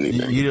ranking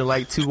anything. You didn't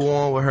like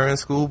 2-1 with her in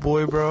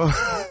Schoolboy, bro?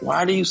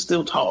 Why do you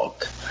still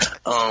talk?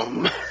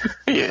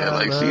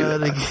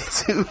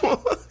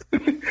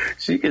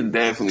 She could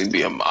definitely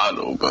be a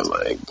model, but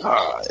like,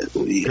 God,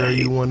 girl,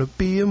 you want to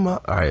be a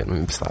model? All right, let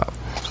me stop.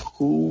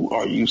 Who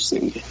are you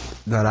singing?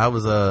 No, that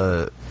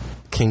was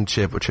King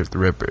Chip or Chip the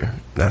Ripper.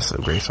 That's a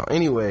great song.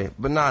 Anyway,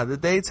 but the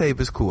Day tape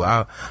is cool.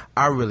 I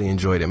really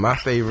enjoyed it. My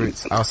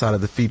favorites outside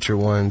of the feature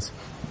ones,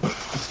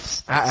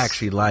 I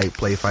actually like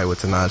Play Fight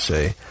with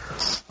Tinashe.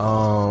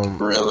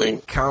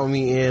 Really? Count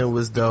Me In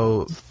was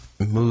dope.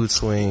 Mood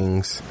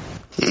Swings.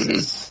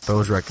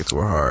 Those records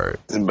were hard.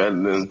 It's better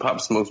than Pop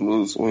Smoke's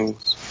Mood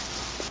Swings.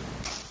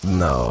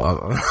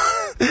 No.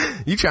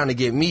 You trying to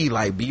get me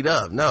like beat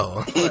up.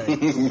 No. Ask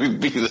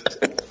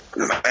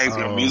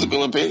your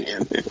musical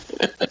opinion.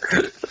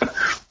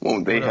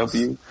 Won't they help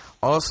you?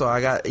 Also,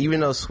 even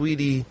though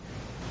Saweetie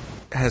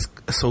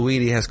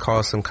has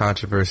caused some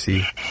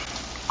controversy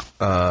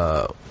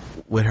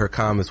with her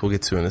comments, we'll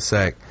get to in a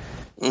sec.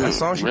 That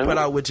song she put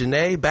out with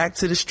Janae, Back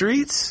to the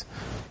Streets,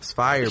 it's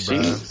fire, bro.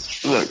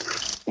 Look,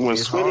 when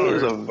Saweetie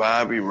is a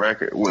vibey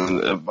record, when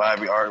a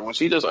vibey artist, when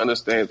she just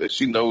understands that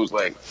she knows,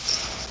 like,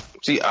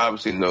 she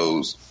obviously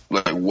knows,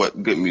 like,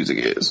 what good music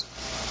is.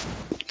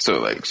 So,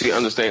 like, she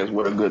understands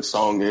what a good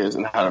song is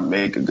and how to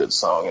make a good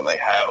song and, like,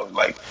 how,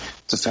 like,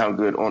 to sound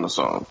good on a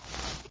song.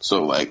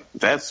 So, like,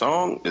 that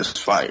song is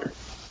fire.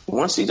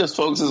 Once she just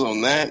focuses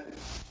on that,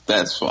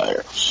 that's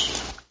fire.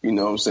 You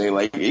know what I'm saying?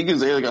 Like, Iggy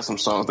Azalea got some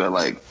songs that,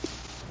 like,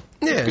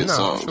 Yeah, good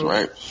songs, sure.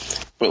 right?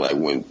 But like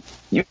when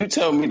you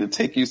tell me to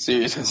take you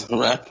serious as a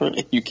rapper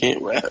and you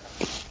can't rap,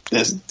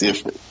 that's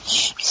different.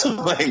 So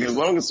like, as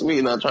long as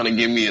Sweet not trying to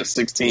give me a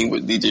 16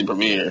 with DJ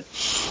Premier,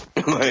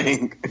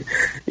 like,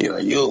 you're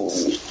like, yo,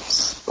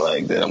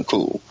 like that, I'm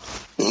cool.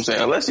 You know what I'm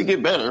saying? Unless you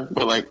get better,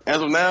 but like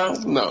as of now,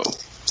 no.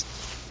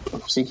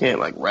 She can't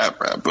like rap,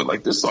 but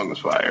like this song is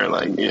fire.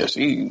 Like, yeah,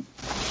 she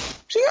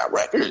got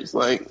records.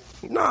 Like,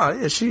 nah,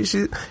 yeah, she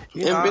you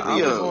know,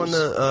 I was on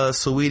the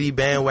Saweetie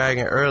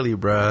bandwagon early,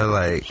 bro.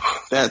 Like,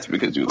 that's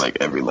because you like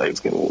every light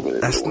skin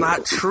woman. That's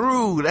not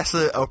true. That's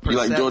a perception. You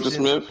like Georgia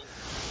Smith?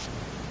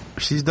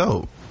 She's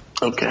dope.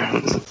 Okay.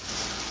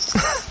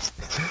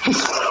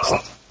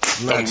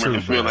 Not true,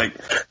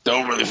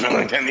 don't really feel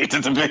like I need to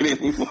debate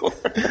anymore.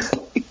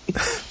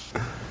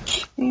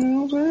 You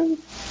know what I'm saying?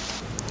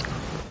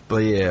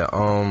 But yeah,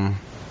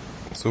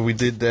 so we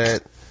did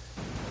that.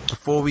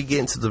 Before we get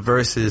into the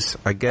verses,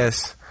 I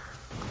guess,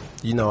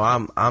 you know,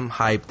 I'm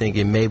hyped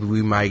thinking maybe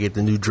we might get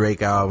the new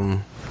Drake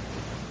album.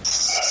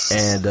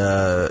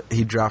 And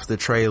he drops the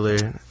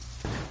trailer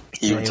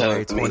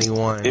January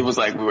 21. It was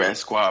like we were at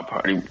Squad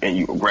Party and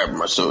you were grabbing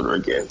my shoulder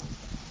again.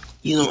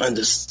 You don't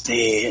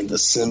understand the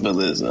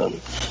symbolism.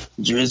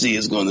 Drizzy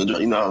is going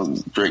to, you know,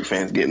 Drake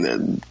fans getting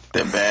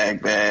their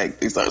bag.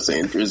 They start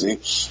saying Drizzy.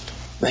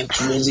 Like,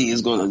 Drizzy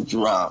is going to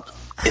drop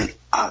in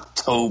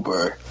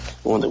October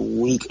on the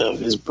week of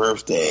his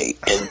birthday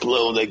and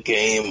blow the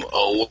game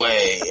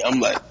away.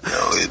 I'm like,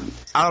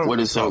 I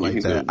don't talk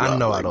like that. I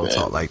know I don't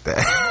talk like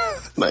that.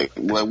 Like,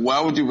 why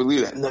would you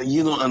believe that? No,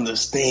 you don't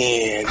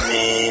understand,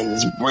 man.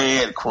 It's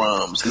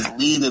breadcrumbs. He's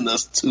leading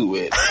us to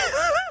it.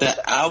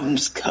 The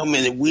album's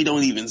coming and we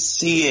don't even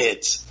see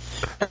it.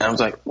 And I was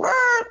like,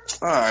 what?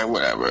 All right,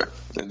 whatever.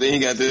 And then he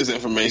got this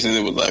information.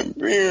 It was like,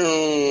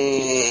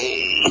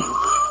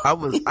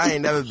 I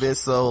ain't never been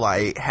so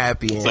like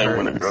happy. It's like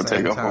when a girl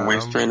take off her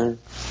waist trainer.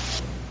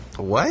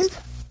 What?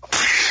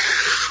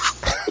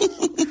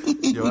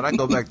 Yo, when I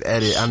go back to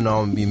edit, I know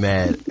I'm gonna be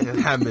mad.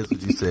 I missed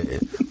what you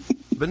said.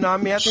 But no, I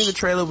mean, I think the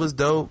trailer was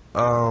dope.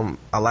 I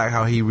like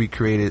how he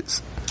recreated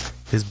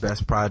his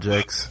best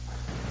projects.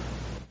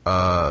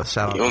 Shout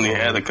out. He only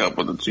had a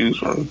couple to choose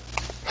from.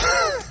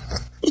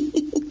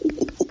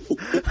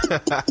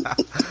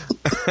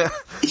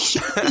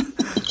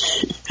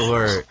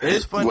 Word.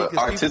 It's funny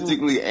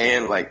artistically people...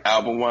 and like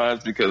album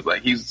wise, because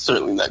like he's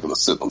certainly not going to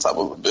sit on top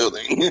of a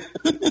building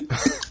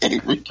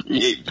and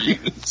recreate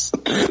views.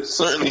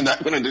 Certainly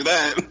not going to do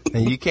that.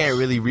 And you can't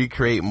really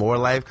recreate More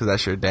Life because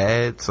that's your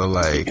dad. So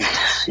like,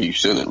 you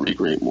shouldn't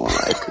recreate More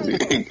Life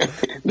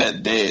because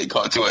that dad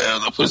caught you an L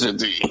to Pusha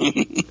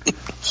T.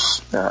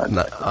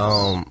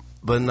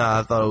 But nah,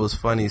 I thought it was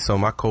funny. So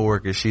my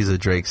coworker, she's a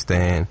Drake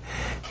stan,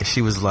 and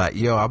she was like,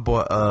 "Yo, I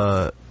bought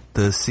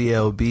the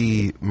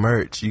CLB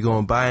merch. You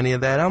gonna buy any of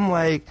that?" I'm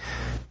like,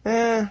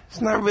 it's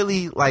not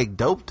really like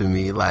dope to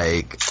me.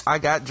 Like, I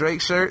got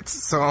Drake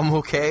shirts, so I'm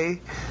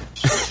okay.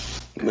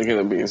 Look at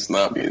him being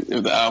snobby.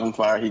 If the album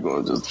fire, he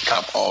gonna just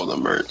cop all the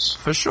merch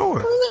for sure.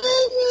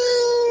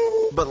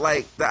 But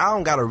like, the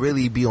album gotta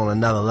really be on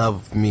another level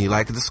for me.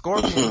 Like the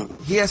Scorpion,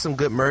 he has some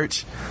good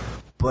merch,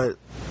 but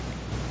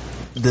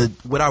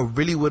what I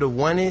really would have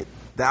wanted,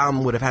 the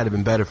album would have had to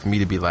been better for me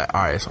to be like,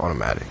 all right, it's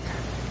automatic.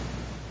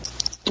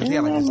 He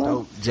had like this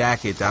dope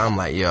jacket that I'm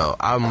like, yo,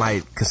 I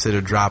might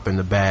consider dropping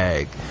the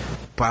bag,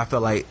 but I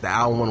felt like the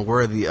album wasn't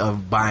worthy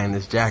of buying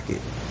this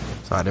jacket,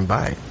 so I didn't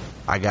buy it.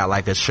 I got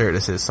like a shirt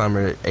that says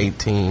Summer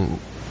 18,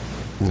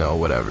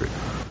 whatever.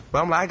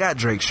 But I'm like, I got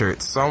Drake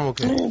shirts, so I'm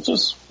okay. She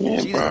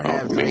doesn't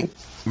have Drake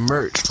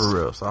merch for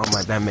real, so I'm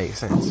like, that makes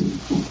sense.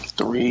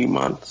 3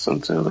 months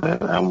until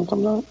that album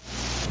comes out.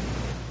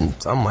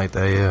 Something like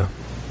that, yeah.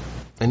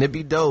 And it'd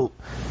be dope.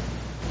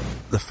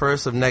 The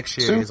first of next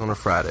year is on a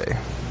Friday.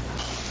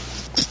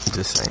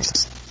 Just saying.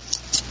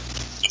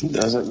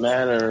 Doesn't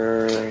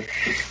matter.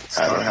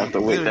 I don't have to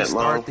wait that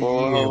long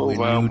for the year with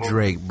new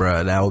Drake,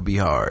 bruh. That would be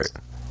hard.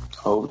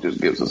 Hope just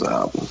gives us an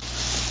album.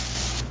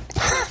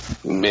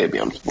 Maybe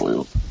I'm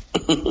spoiled.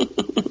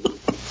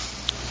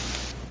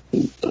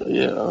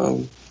 Yeah.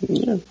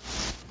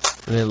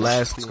 And then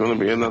lastly, it's gonna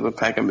be another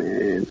pack of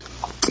mid.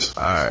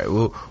 Alright,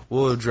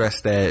 we'll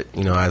address that,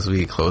 as we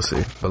get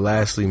closer. But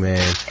lastly,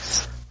 man,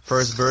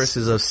 first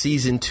verses of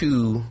season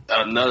 2.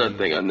 Another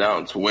thing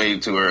announced way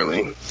too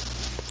early.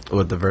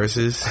 What, the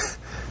verses?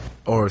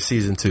 Or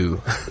season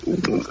 2?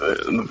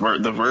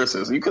 The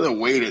verses. You could have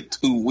waited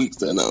 2 weeks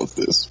to announce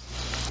this.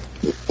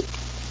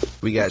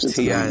 We got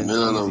T.I. and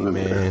Jeezy,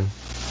 man.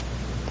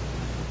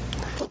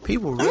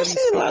 People really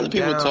spoke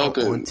down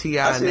on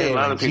T.I.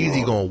 and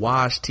Jeezy gonna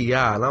wash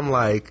T.I. And I'm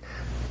like,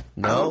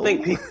 no. I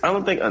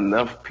don't think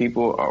enough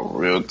people are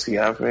real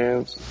T.I.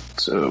 fans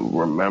to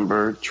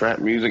remember trap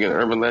music and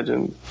urban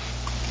legend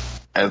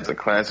as the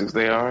classics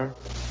they are.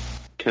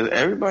 Because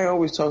everybody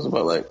always talks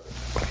about, like,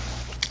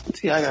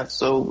 T.I.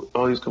 got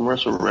all these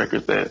commercial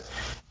records that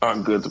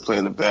aren't good to play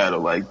in the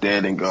battle, like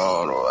Dead and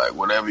Gone or like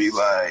Whatever You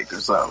Like or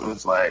something.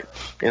 It's like,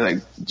 and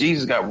like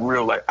Jesus got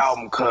real like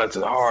album cuts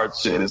and hard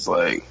shit. It's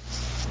like,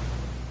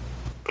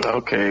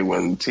 okay,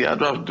 when T.I.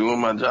 drops Doing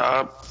My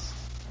Job,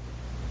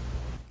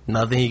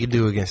 Nothing he could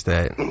do against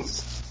that.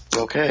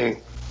 Okay.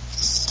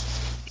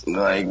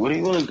 Like, what are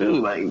you gonna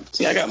do? Like,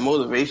 see, I got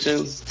motivation.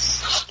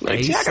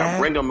 Like, see, I gotta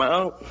bring them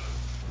out.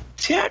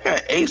 See, I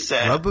got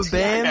ASAP. Rubber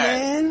Band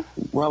Man?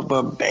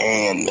 Rubber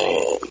Band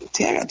Man.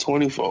 See, I got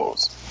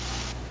 24s.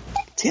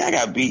 See, I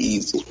got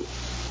B-Easy.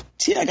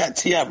 See, I got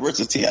T.I.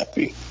 versus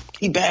T.I.P.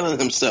 He battling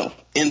himself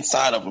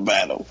inside of a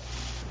battle.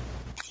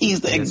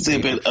 He's the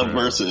exhibit of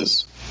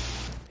verses.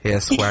 He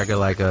has swagger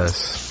like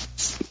us.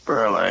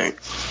 Bro, like,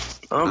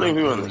 I don't think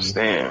people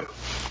understand.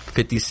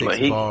 56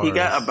 like, bars. He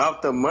got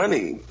about the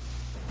money.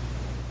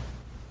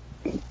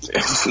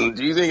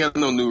 Jeezy ain't got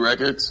no new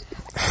records.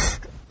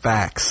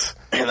 Facts.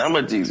 And I'm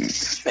a Jeezy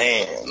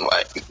fan.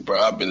 Like, bro,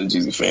 I've been a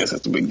Jeezy fan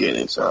since the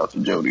beginning. Shout out to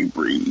Jody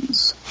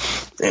Breeze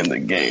and the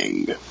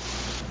gang.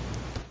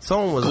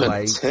 Someone was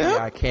like,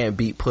 I can't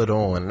beat Put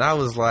On. And I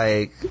was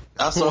like,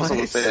 I saw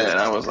someone say that, and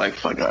I was like,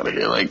 fuck out of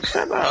here. Like,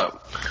 shut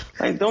up.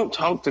 Like, don't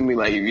talk to me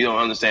like if you don't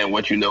understand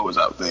what you know is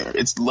out there.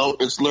 It's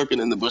lurking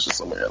in the bushes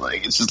somewhere.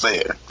 Like, it's just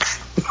there.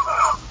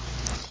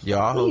 Yo,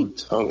 I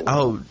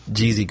hope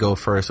Jeezy go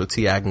first so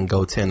T.I. can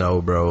go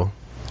 10-0, bro.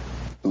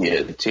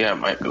 Yeah, T.I.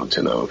 might go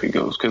 10-0 if he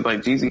goes. Because,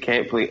 like, Jeezy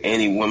can't play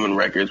any women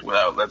records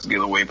without Let's Get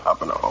Away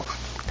popping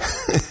off.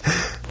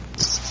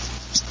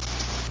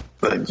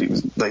 Like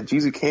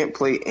Jeezy can't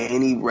play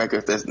any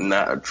record that's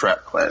not a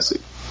trap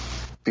classic.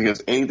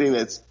 Because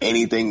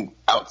anything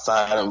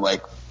outside of,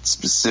 like,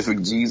 specific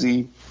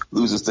Jeezy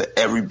loses to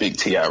every big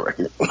T.I.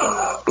 record.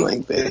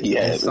 Like, that he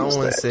has.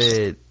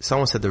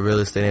 Someone said the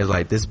realest thing is,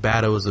 like, this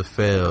battle is a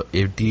fail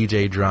if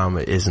DJ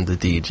Drama isn't the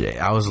DJ.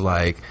 I was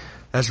like,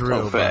 that's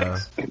real, bro.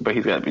 But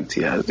he's got to be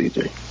T.I.'s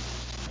DJ.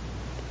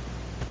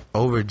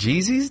 Over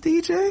Jeezy's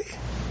DJ?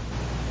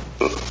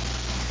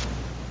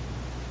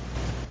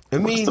 I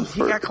mean,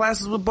 he got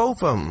classes with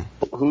both of them.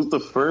 Who's the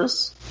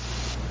first?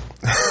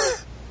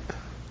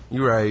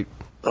 You're right.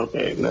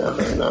 Okay,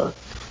 no.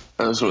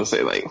 I just want to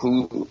say, like,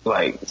 who,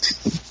 like,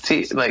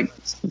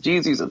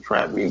 Jeezy's a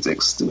trap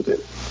music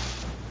student.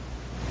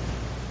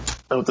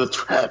 Of the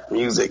trap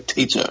music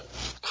teacher,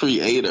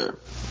 creator,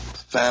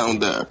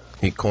 founder.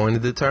 He coined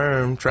the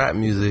term trap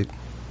music.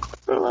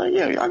 So, like,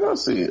 yeah, y'all gonna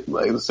see it.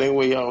 Like, the same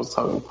way y'all was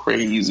talking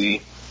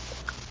crazy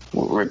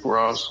with Rick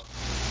Ross.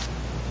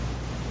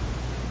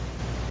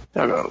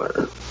 Y'all gonna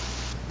learn.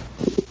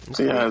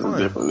 See, has a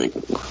different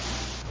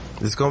nigga.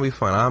 It's gonna be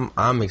fun.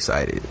 I'm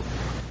excited.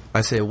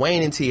 I said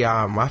Wayne and T.I.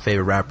 are my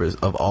favorite rappers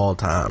of all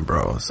time,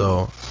 bro.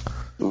 So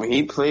when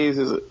he plays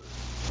his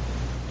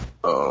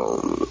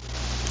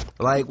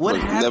like what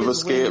happens Never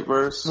Scared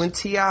verse when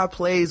T.I.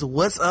 plays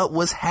What's Up,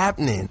 What's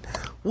Happening?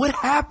 What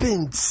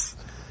happens?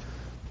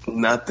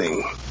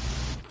 Nothing.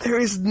 There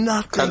is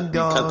nothing,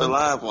 dog. Cut the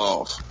live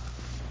off.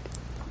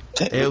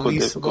 And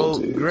we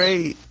spoke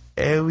great.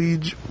 And we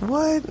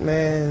what,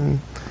 man?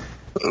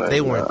 Like,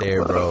 they weren't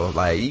there, bro.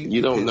 Like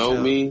you don't know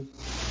me.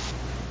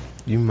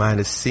 You might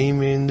have seen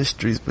me in the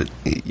streets, but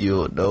you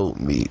don't know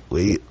me.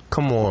 Wait,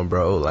 come on,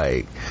 bro.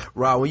 Like,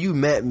 Rob, when you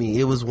met me,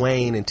 it was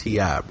Wayne and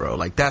T.I., bro.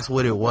 Like, that's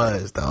what it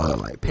was, dog.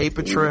 Like,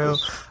 Paper Trail.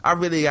 I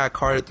really got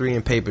Carter 3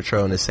 and Paper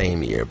Trail in the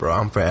same year, bro.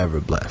 I'm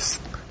forever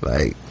blessed.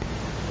 Like,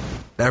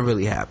 that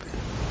really happened.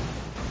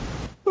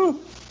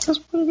 That's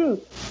pretty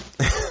good.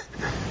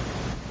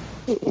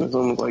 It's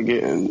almost like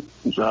getting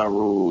Ja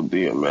Rule,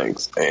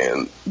 DMX,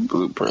 and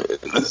Blueprint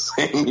in the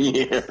same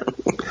year.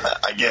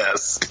 I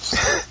guess.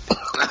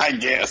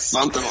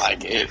 Something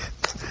like it.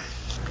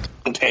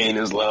 Pain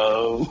is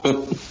Love.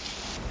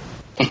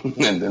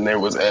 And then there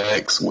was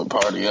X with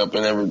Party Up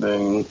and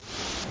everything.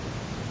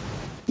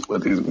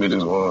 But these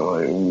bitches were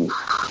like,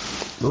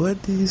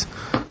 what these?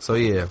 So,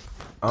 yeah.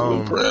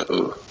 Blueprint.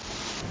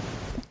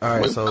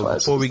 Alright, so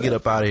before we get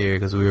up out of here,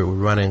 because we're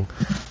running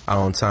out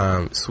on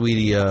time,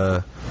 Sweetie,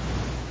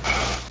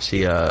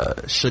 she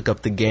shook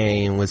up the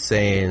game with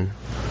saying,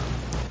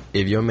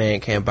 if your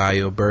man can't buy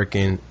you a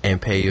Birkin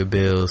and pay your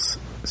bills,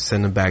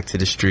 send him back to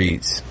the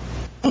streets.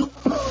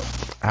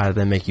 How did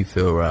that make you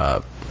feel,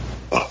 Rob?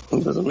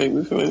 It doesn't make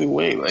me feel any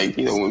way. Like,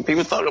 you know, when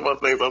people talk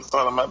about things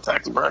outside of my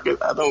tax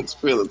bracket, I don't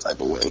feel the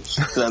type of way.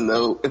 Because I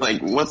know,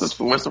 like, what's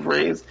the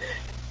phrase?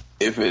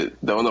 If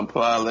it don't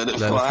apply, let it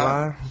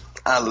fly.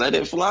 I let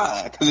it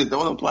fly because it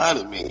don't apply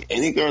to me.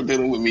 Any girl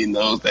dealing with me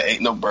knows there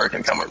ain't no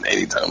Birkin coming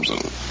anytime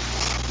soon.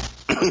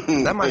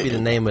 That might be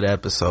the name of the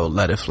episode,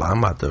 Let It Fly. I'm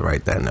about to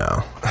write that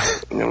now.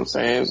 You know what I'm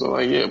saying? So,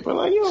 like, yeah, but,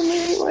 like, you know what I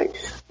mean? Like,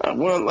 I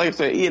want, like I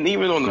said, and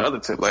even on the other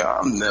tip, like,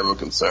 I'm never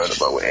concerned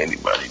about what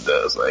anybody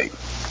does, like,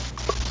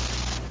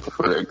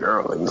 for their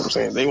girl. Like, you know what I'm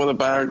saying? They want to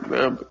buy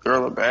their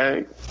girl a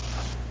bag,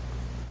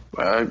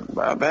 buy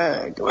a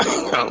bag. Like,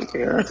 I don't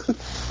care. You know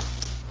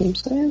what I'm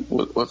saying?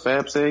 What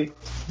Fab say?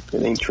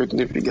 It ain't tricking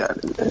if you got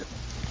it, man.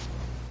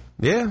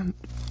 Yeah.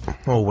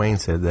 Well, Wayne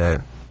said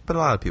that, but a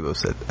lot of people have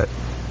said that.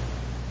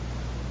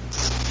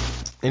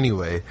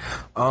 Anyway,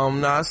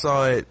 I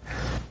saw it,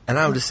 and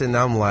I'm just sitting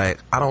there, I'm like,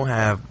 I don't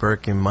have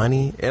Birkin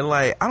money, and,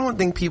 like, I don't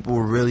think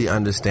people really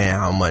understand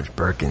how much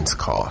Birkins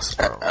cost,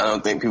 bro. I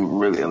don't think people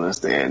really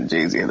understand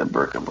Jay-Z and the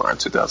Birkin bar in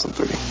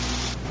 2003.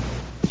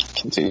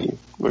 Continue.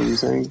 What are you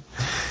saying?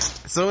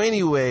 So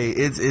anyway,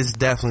 it's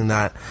definitely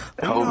not.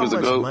 You know how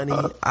much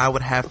money I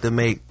would have to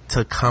make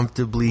to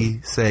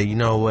comfortably say, you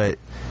know what,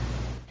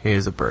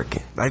 here's a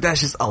Birkin. Like, that's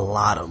just a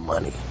lot of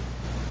money.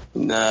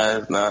 Nah,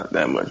 it's not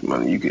that much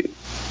money.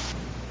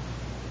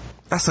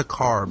 That's a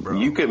car, bro.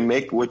 You could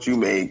make what you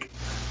make.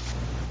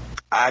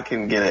 I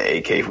can get an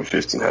AK for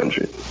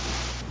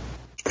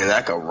 $1,500. And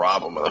I could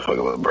rob a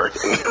motherfucker with a Birkin.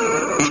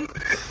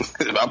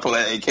 If I pull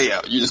that AK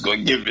out, you're just going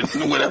to give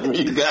it whatever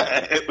you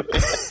got.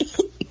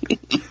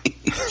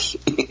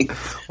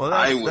 Well,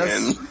 I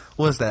win.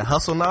 What's that?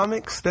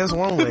 Hustlenomics? That's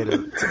one way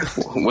to.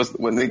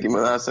 What Nicki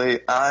Minaj say?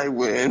 I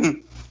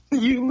win,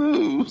 you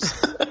lose.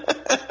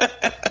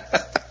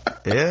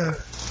 Yeah.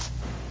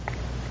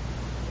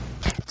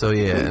 So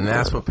yeah, and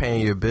that's for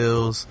paying your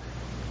bills.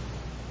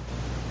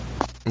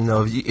 You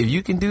know, if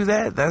you can do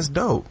that, that's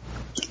dope.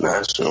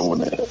 Not sure what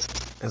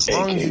that. As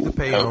long as you can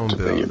pay your own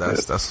bill,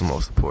 that's the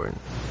most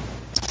important.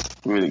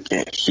 You really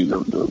can't shoot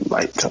up the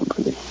light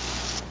company.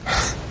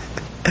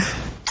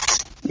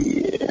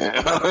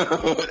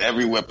 Yeah.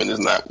 Every weapon is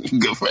not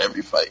good for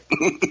every fight.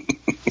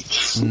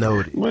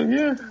 Noted. But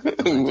yeah.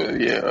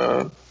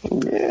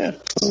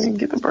 I mean,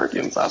 get the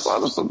Birkins. I saw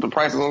the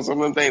prices on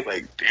some of them things.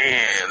 Like,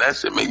 damn, that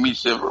shit make me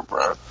shiver,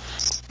 bro.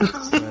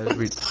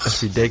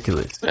 That's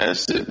ridiculous. That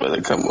shit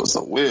better come with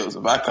some wheels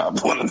if I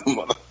cop one of them.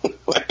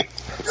 Like,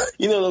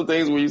 you know those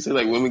things where you see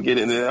like women get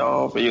into that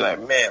off and you're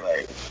like, man,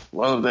 like,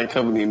 why don't that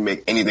company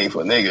make anything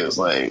for niggas?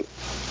 Like,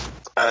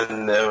 I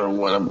never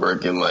want a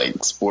Birkin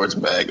like sports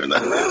bag or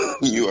nothing.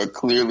 You are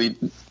clearly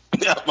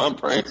out my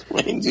price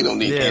range. You don't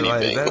need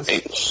anything.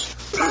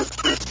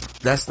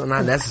 That's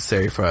not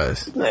necessary for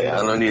us. Like, I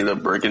don't need a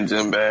Birkin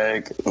gym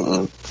bag.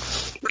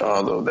 Mm-hmm.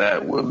 Although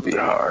that would be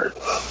hard.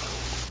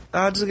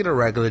 I'll just get a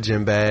regular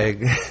gym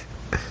bag.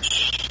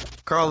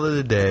 Call it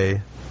a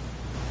day.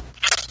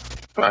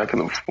 If I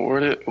can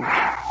afford it.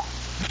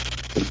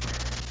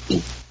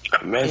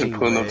 Imagine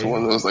pulling up to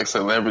one of those like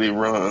celebrity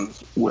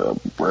runs with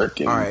a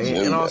Birkin. All right,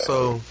 and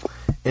also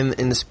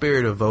in the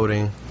spirit of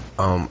voting,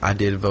 I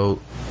did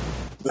vote.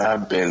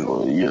 I've been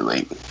a year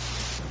late.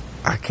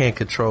 I can't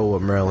control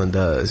what Maryland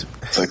does.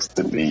 Sucks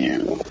to be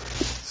you.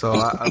 So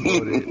I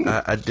voted.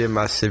 I did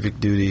my civic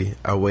duty.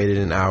 I waited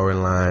an hour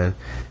in line.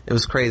 It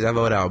was crazy. I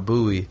voted out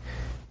Bowie,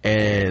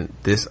 and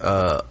this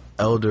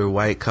elder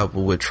white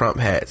couple with Trump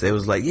hats. They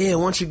was like, "Yeah,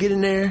 once you get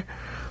in there,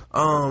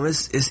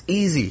 it's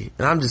easy."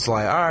 And I'm just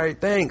like, "All right,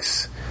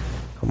 thanks."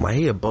 I'm like,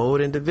 he a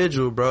bold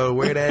individual, bro.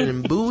 Wear that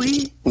in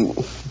Bowie?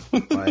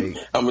 Like,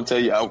 I'm gonna tell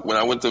you, when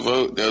I went to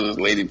vote, there was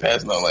this lady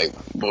passing on like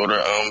voter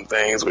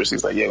things where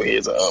she's like, "Yo,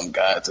 here's a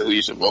guide to who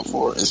you should vote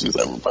for," and she's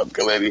like,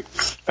 Republican lady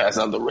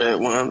passing out the red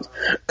ones,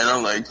 and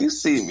I'm like, you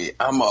see me?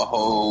 I'm a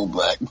whole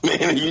black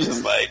man, and you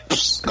just like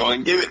go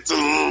and give it to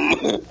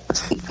him.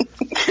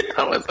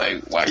 I was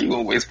like, why you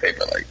gonna waste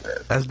paper like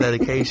that? That's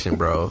dedication,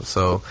 bro.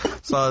 So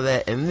saw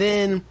that, and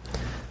then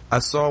I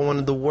saw one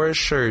of the worst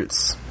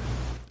shirts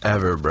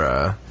ever,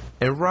 bruh.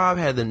 And Rob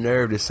had the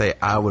nerve to say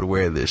I would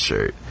wear this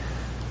shirt.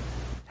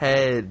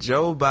 Had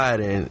Joe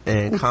Biden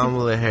and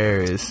Kamala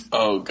Harris.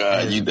 Oh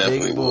God, you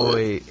definitely Big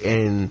Boy would.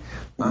 And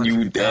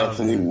you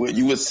definitely would.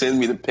 You would send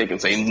me the pic and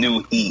say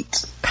 "New Heat,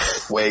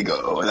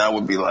 Fuego," and I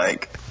would be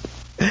like,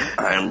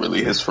 I am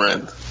really his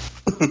friend.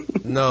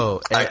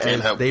 No, I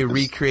can't help they this.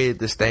 recreated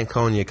the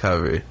Stankonia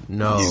cover.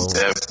 No, you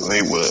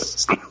definitely would.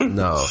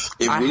 No,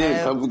 if we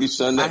didn't publicly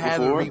shun that before, I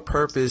have a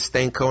repurposed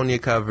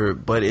Stankonia cover,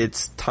 but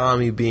it's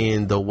Tommy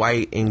being the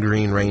white and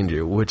green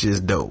ranger, which is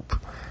dope.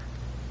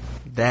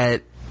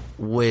 That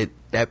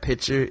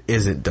picture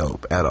isn't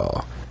dope at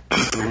all.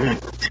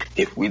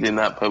 If we did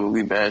not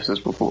publicly bash this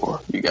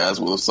before, you guys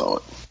will have saw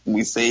it.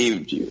 We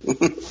saved you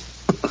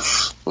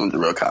from the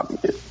real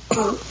copycat.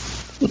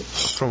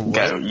 From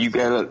what? You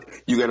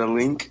got a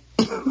link?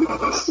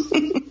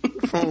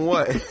 From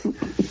what?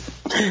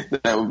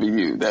 That would be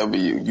you. That would be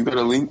you. You got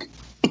a link?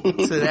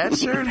 To that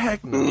shirt?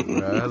 Heck no,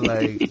 bro.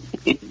 Like,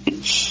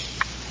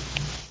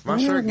 my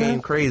shirt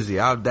game crazy.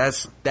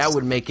 That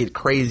would make it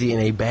crazy in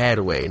a bad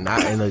way,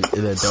 not in a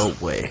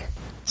dope way.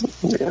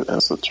 Yeah,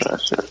 that's a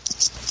trash shirt.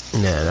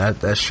 Yeah,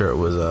 that shirt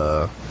was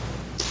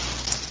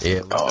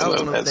yeah. That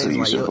was one of the things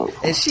like, yo,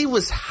 and she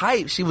was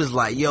hyped. She was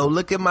like, "Yo,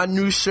 look at my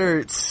new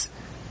shirts."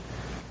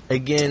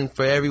 Again,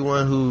 for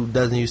everyone who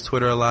doesn't use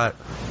Twitter a lot,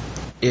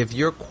 if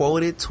your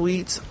quoted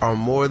tweets are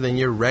more than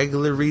your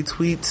regular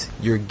retweets,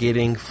 you're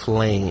getting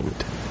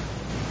flamed.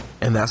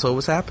 And that's what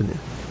was happening.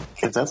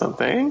 Is that a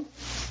thing?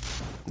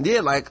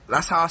 Yeah, like,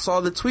 that's how I saw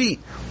the tweet.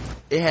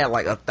 It had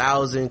like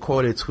 1,000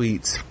 quoted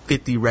tweets,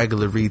 50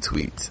 regular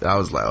retweets. I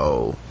was like,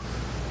 oh,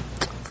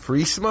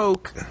 free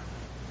smoke.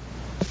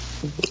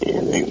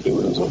 Yeah,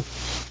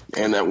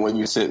 and that one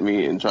you sent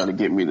me and tried to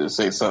get me to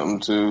say something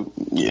to,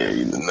 yeah,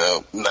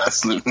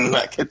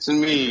 not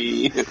catching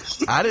me.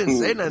 I didn't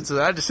say nothing to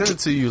it. I just sent it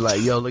to you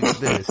like, yo, look at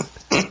this.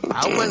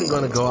 I wasn't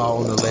going to go out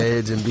on the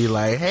ledge and be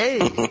like, hey,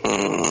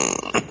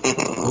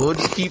 we'll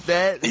just keep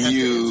that. That's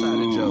the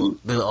insider joke.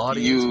 The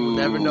audience will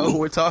never know who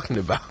we're talking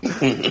about.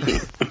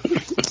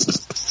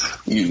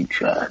 You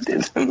tried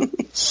it.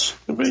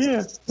 But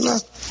yeah, no.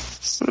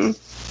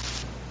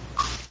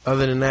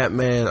 Other than that,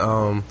 man,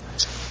 I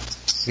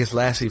guess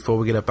lastly, before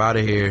we get up out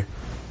of here,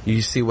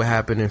 you see what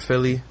happened in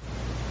Philly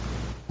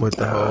with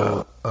the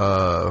whole.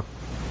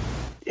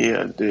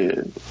 Yeah, I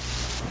did.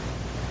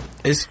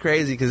 It's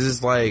crazy because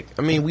it's like,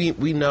 I mean,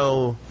 we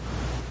know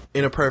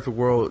in a perfect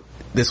world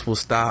this will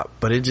stop,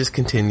 but it just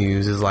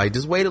continues. It's like,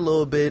 just wait a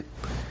little bit.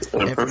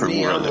 And for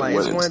me, I'm like,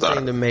 it's one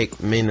thing to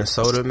make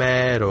Minnesota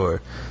mad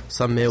or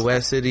some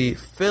Midwest city.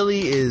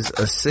 Philly is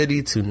a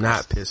city to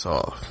not piss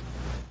off.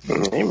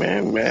 Hey,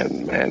 man, mad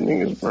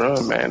niggas,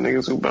 bro. Mad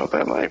niggas who about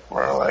that life,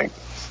 bro. Like,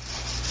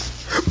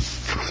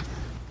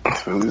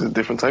 Philly's a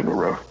different type of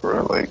rough,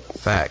 bro. Like,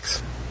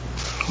 facts.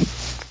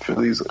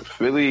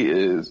 Philly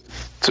is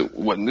to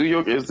what New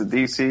York is to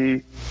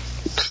DC.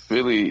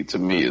 Philly to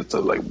me is to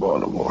like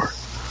Baltimore.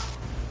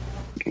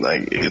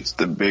 Like, it's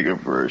the bigger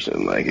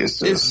version. Like,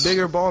 it's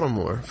bigger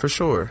Baltimore for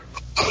sure.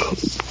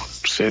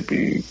 Should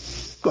be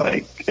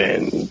like,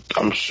 and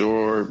I'm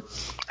sure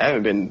I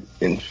haven't been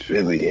in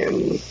Philly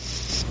in.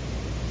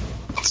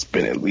 It's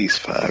been at least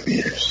 5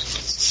 years.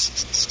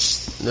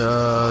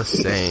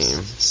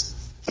 Same.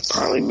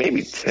 Probably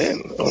maybe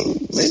 10.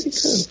 Maybe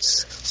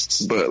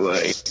 10. But,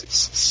 like,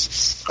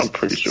 I'm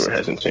pretty sure it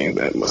hasn't changed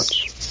that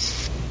much.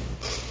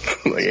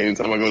 Like,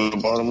 anytime I go to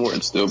Baltimore,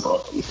 it's still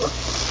Baltimore.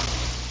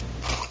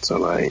 So,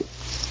 like,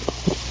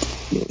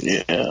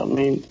 yeah, I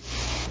mean,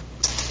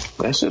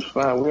 that shit's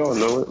fine. We all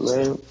know it,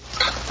 man.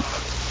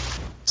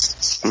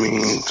 I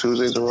mean,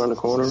 Tuesday's around the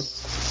corner.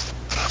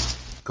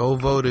 Go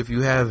vote if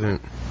you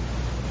haven't.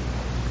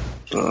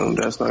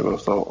 That's not going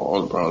to solve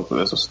all the problems, but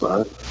that's a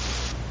start.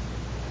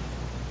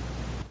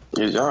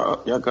 Is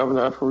y'all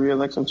governor up for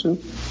re-election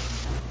too?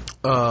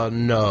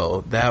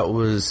 No, that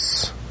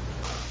was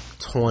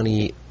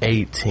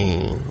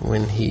 2018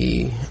 when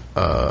he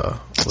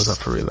was up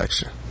for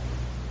re-election.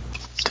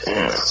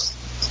 Damn.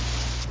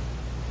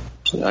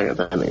 So I got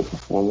that name for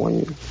 4 more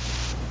years.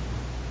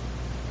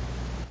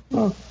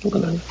 Oh, look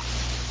at that.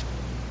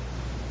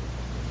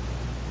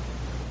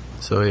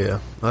 So yeah,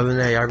 other than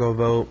that, y'all go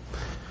vote.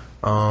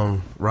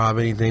 Rob,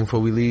 anything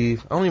before we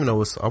leave? I don't even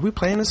know are we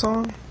playing the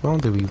song? I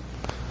don't think we.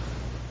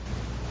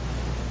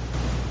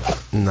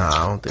 Nah,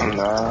 I don't think we're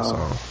playing the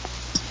song.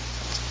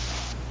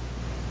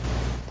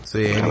 So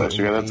yeah, unless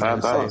you got a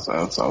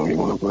 $5 song you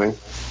want to play.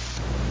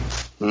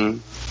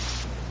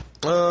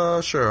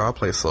 Sure, I'll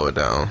play "Slow It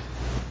Down."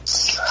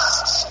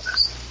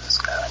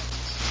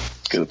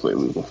 Gonna play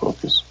Losing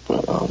Focus,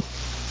 but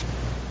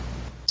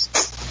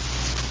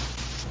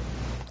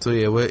So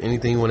yeah,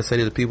 anything you want to say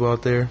to the people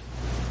out there?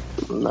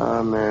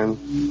 Nah,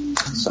 man.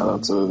 Shout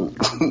out to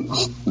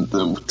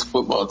the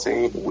football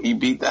team. We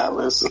beat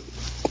Dallas.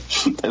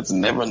 That's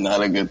never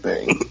not a good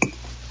thing.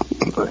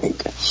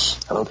 Like,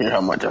 I don't care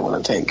how much I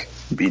want to tank.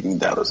 Beating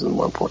Dallas is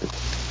more important.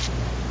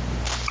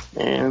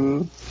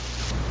 And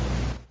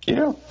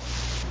yeah,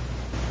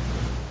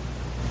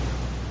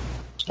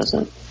 that's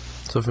it.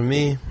 So for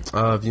me,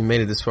 if you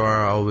made it this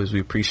far, we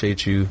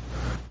appreciate you.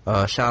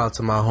 Shout out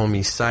to my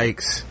homie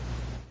Sykes.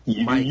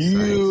 Mike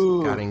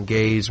Sykes got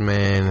engaged,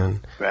 man, and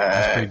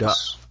that's pretty dope.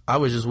 I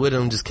was just with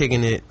him, just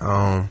kicking it.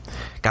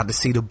 Got to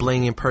see the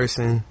bling in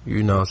person,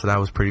 so that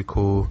was pretty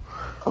cool.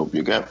 Hope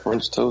you got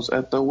French toast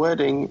at the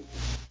wedding.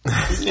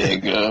 Yeah,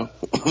 girl.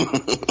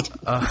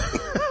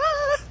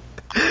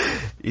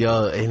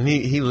 Yo, and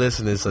he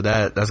listening, so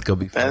that's gonna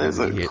be fun. That is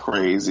a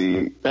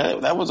crazy.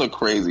 That was a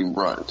crazy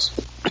brunch.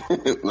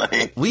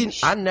 Like,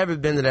 I never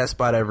been to that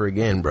spot ever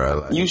again,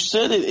 bro. Like, you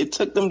said it. It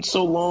took them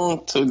so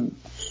long to.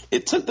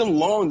 It took them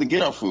long to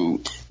get our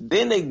food.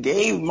 Then they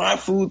gave my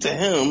food to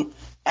him.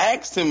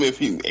 Asked him if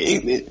he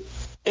ate it.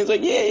 It's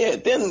like, yeah.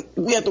 Then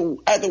I had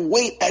to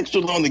wait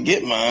extra long to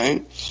get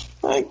mine.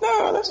 Like,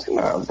 bro. That's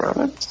nah.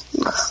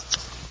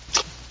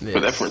 Yeah.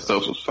 But that French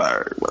toast was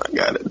fired when I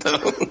got it,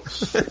 though.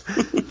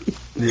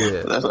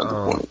 Yeah. That's not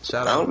the point.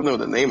 I don't even know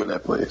the name of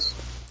that place.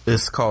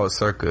 It's called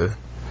Circa.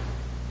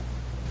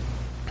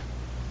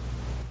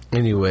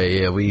 Anyway,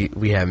 yeah,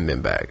 we haven't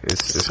been back.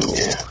 It's cool.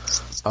 Yeah.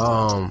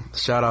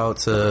 Shout out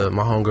to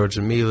my homegirl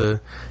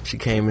Jamila. She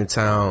came in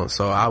town,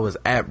 so I was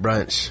at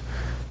brunch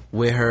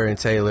with her and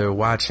Taylor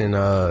watching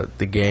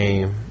the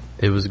game.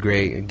 It was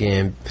great.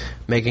 Again,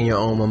 making your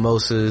own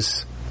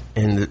mimosas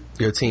and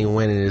your team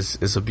winning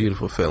is a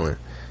beautiful feeling.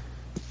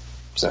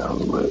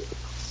 Sounds lit.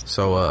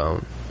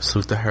 So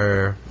salute to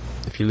her.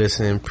 If you're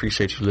listening,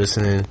 appreciate you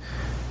listening.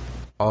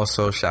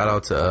 Also, shout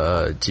out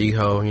to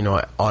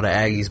Jiho. All the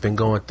Aggies been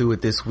going through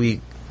it this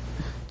week.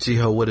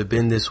 Jiho would have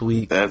been this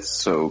week. That's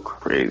so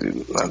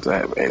crazy not to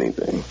have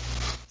anything.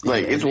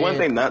 Like, it's one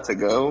thing not to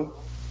go,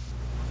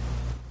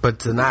 but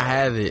to not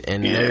have it,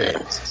 and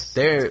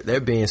they're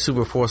being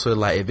super forceful.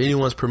 Like, if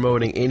anyone's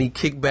promoting any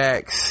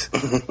kickbacks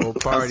or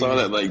parties, I saw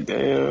that. Like,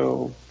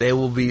 damn, they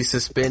will be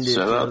suspended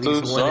Shout for out at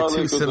least to 1 or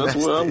 2 Charlotte, semesters.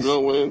 that's where I'm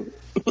going.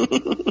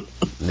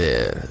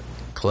 Yeah,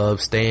 club,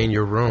 stay in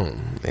your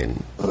room,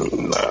 and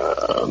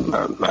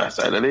not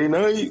Saturday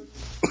night.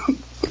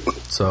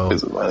 So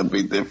it's about to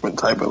be different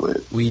type of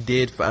lit. We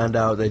did find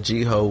out that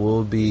Jiho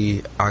will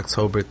be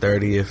October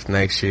 30th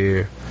next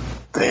year.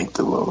 Thank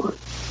the Lord.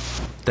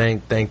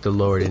 Thank the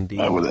Lord indeed.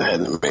 I would have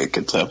had to make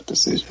a tough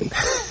decision.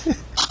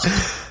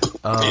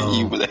 And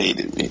you would have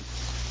hated me.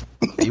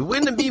 It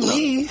wouldn't be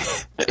me.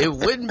 It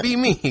wouldn't be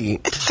me.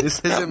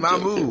 This isn't my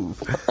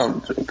move.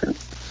 I'm joking.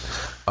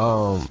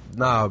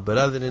 Nah, but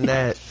other than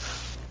that,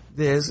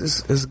 yeah,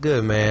 it's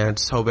good, man.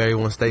 Just hope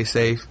everyone stay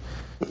safe.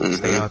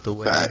 Stay out the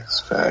way.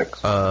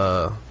 Facts.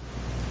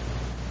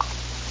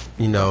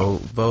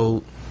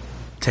 Vote.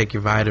 Take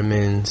your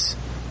vitamins.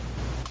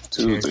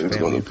 Tuesday's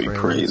going to be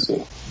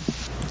crazy.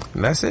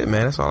 And that's it,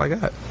 man. That's all I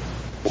got.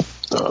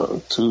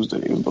 Tuesday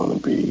is going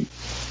to be...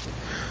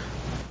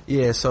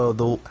 Yeah,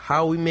 so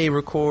how we may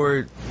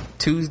record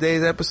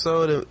Tuesday's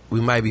episode, we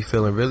might be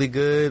feeling really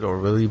good or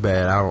really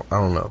bad. I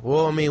don't know.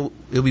 Well, I mean,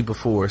 it'll be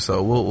before,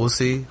 so we'll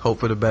see. Hope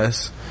for the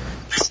best.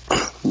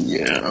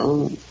 Yeah. I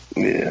don't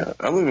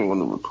even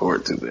want to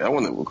record today. I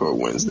want to record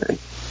Wednesday.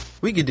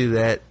 We could do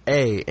that.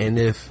 Hey,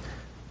 and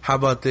how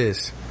about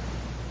this?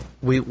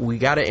 We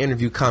got an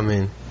interview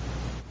coming.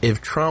 If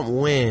Trump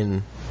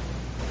win,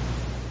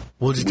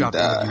 we'll just drop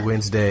the interview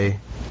Wednesday,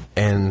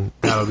 and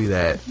that'll be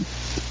that.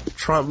 If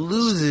Trump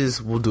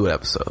loses, we'll do an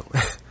episode.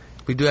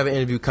 We do have an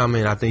interview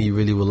coming. I think you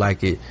really will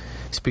like it.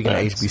 Speaking of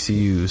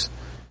HBCUs,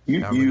 I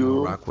really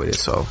will rock with it.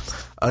 So,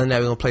 other than that,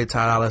 we're going to play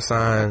Ty Dolla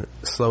 $ign,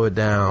 Slow It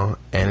Down,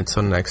 and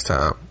until next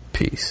time,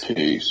 peace.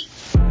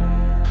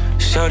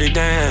 Shut it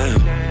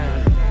down.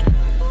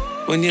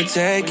 When you're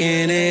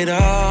taking it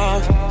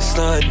off,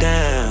 slow it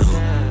down.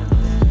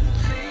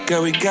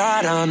 Girl, we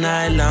got all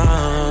night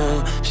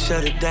long.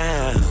 Shut it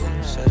down.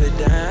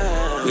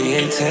 We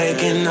ain't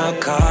taking no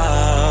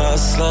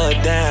calls. Slow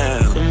it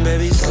down.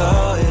 Baby,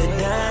 slow it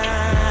down.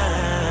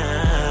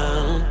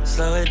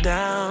 Slow it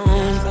down.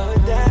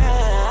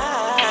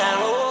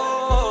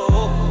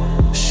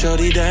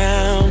 Shut it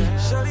down.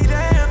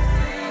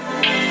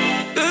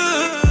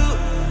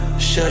 Ooh.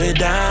 Shut it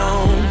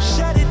down.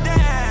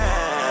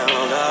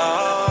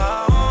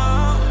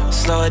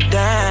 Slow it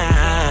down.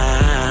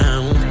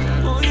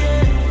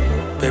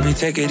 Baby,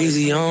 take it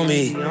easy on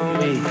me.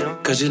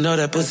 Cause you know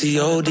that pussy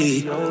OD.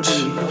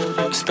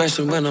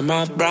 Especially when I'm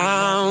off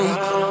brown.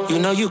 You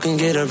know you can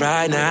get it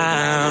right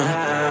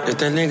now. If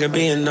that nigga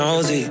being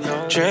nosy,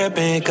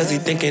 tripping cause he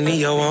thinking he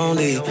your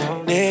only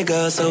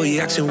nigga. So he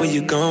asking where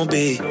you gon'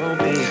 be.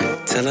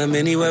 Tell him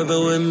anywhere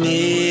but with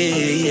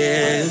me,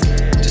 yeah.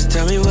 Just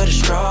tell me where to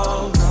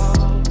stroll.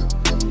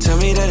 Tell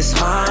me that it's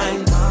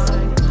mine.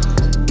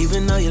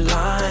 Even though you're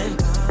lying,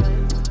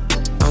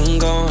 I'm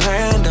gon'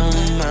 handle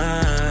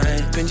mine.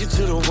 Pin you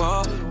to the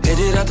wall, hit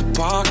it out the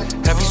park.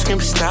 Have you scream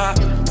to stop?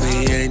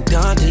 We ain't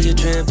done till you're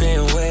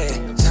dripping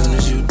wet. Soon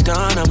as you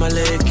done, I'ma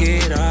lick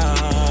it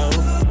off.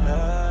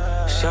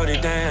 Shut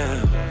it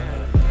down.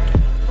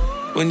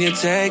 When you're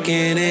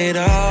taking it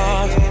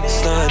off,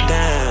 slow it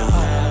down.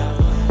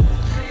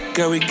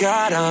 Girl, we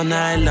got all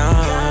night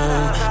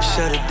long.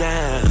 Shut it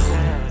down.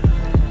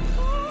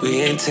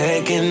 We ain't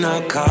taking no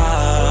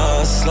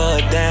calls. Slow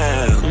it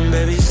down.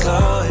 Baby,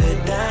 slow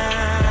it down.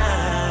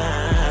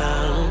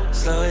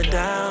 Slow it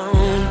down.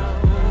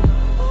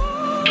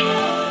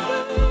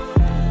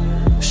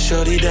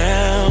 Shut it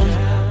down.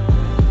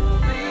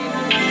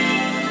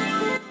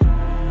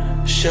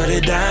 Shut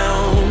it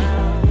down.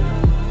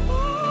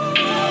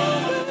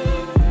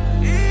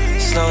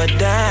 Slow it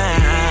down.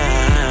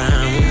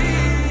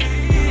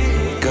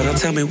 Girl, don't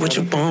tell me what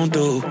you won't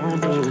do.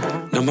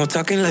 No more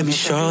talking, let me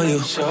show you.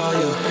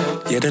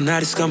 Yeah, the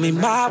night is gonna be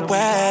my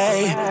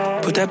way.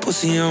 Put that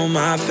pussy on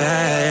my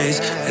face,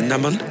 and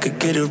I'ma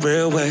get it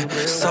real way.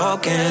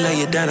 Soaking, lay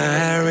you down, I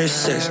had rich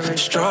sex.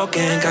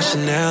 Stroking, got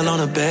Chanel on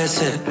the bed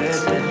set.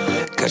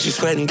 Got you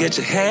sweating, get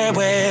your hair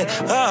wet.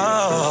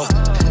 Oh,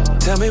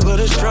 tell me what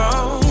it's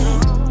strong.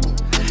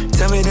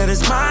 Tell me that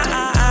it's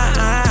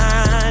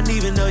mine,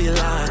 even though you're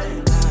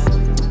lying.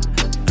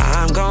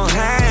 I'm gon'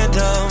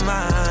 handle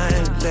mine.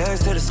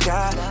 Legs to the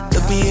sky,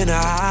 look me in the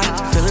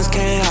eye. Feelings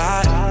can't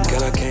hide,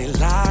 girl, I can't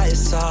lie,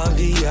 it's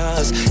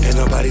obvious. Ain't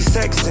nobody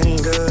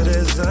sexing good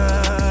as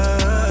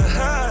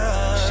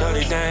us. Shut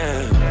it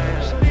down.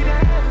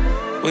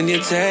 When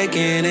you're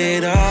taking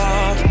it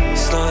off,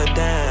 slow it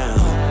down.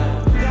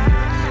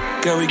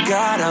 Girl, we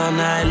got all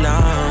night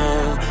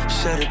long.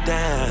 Shut it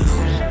down.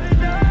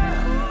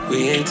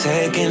 We ain't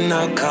taking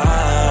no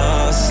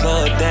calls.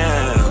 Slow it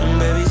down,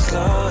 baby,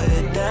 slow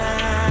it down.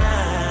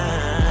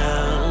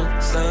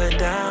 Slow it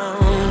down.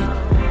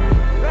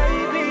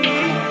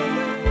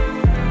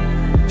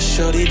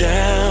 Shut it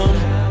down.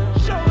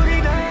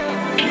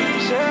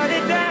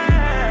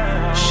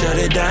 Shut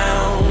it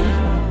down.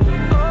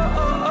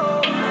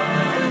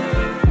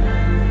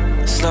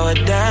 Slow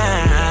it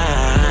down.